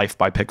Life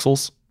by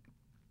Pixels.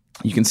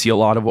 You can see a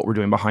lot of what we're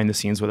doing behind the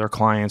scenes with our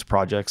clients,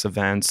 projects,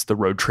 events, the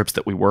road trips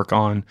that we work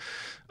on.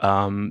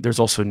 There's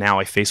also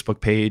now a Facebook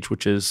page,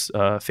 which is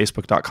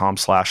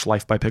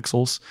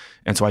facebook.com/lifebypixels.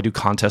 And so I do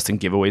contests and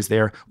giveaways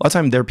there. A lot of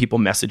time there, people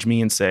message me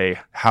and say,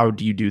 how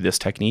do you do this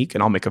technique?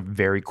 And I'll make a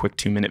very quick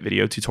 2-minute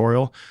video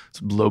tutorial.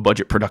 It's low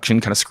budget production,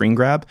 kind of screen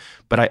grab,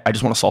 but I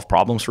just want to solve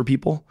problems for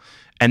people.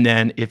 And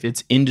then if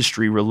it's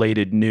industry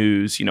related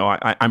news,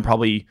 I'm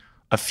probably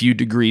a few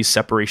degrees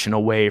separation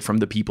away from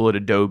the people at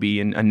Adobe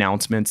and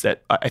announcements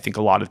that I think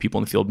a lot of people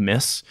in the field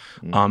miss.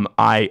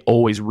 I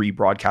always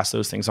rebroadcast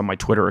those things on my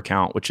Twitter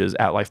account, which is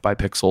at Life by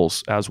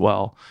Pixels as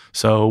well.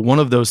 So one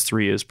of those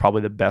three is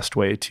probably the best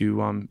way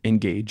to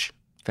engage.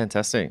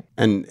 Fantastic.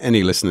 And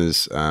any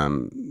listeners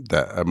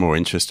that are more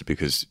interested,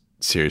 because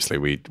seriously,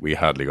 we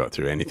hardly got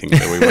through anything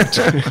that we went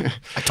to.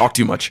 I talk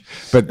too much.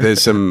 But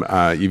there's some,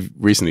 you've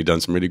recently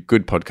done some really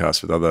good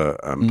podcasts with other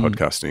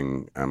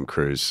podcasting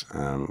crews,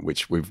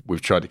 which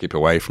we've tried to keep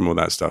away from all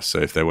that stuff. So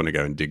if they want to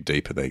go and dig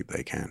deeper,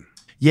 they can.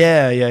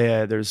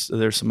 Yeah. There's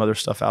some other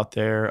stuff out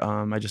there.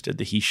 I just did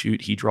the He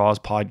Shoot, He Draws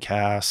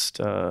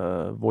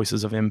podcast,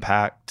 Voices of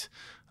Impact,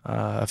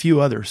 a few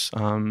others.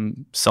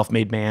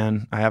 Self-Made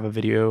Man, I have a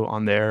video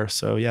on there.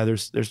 So yeah,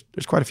 there's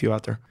quite a few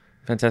out there.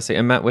 Fantastic.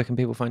 And Matt, where can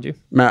people find you?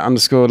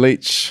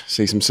 Matt_Leach.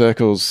 See some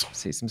circles.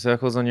 See some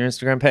circles on your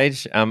Instagram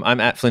page. I'm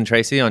at Flynn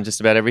Tracy on just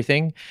about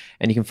everything.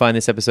 And you can find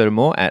this episode and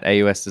more at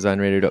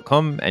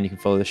ausdesignradio.com. And you can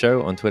follow the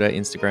show on Twitter,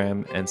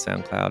 Instagram, and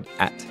SoundCloud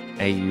at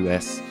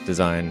AUS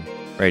Design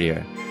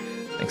Radio.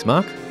 Thanks,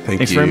 Mark.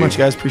 Thanks very much,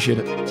 guys. Appreciate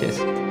it.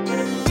 Cheers.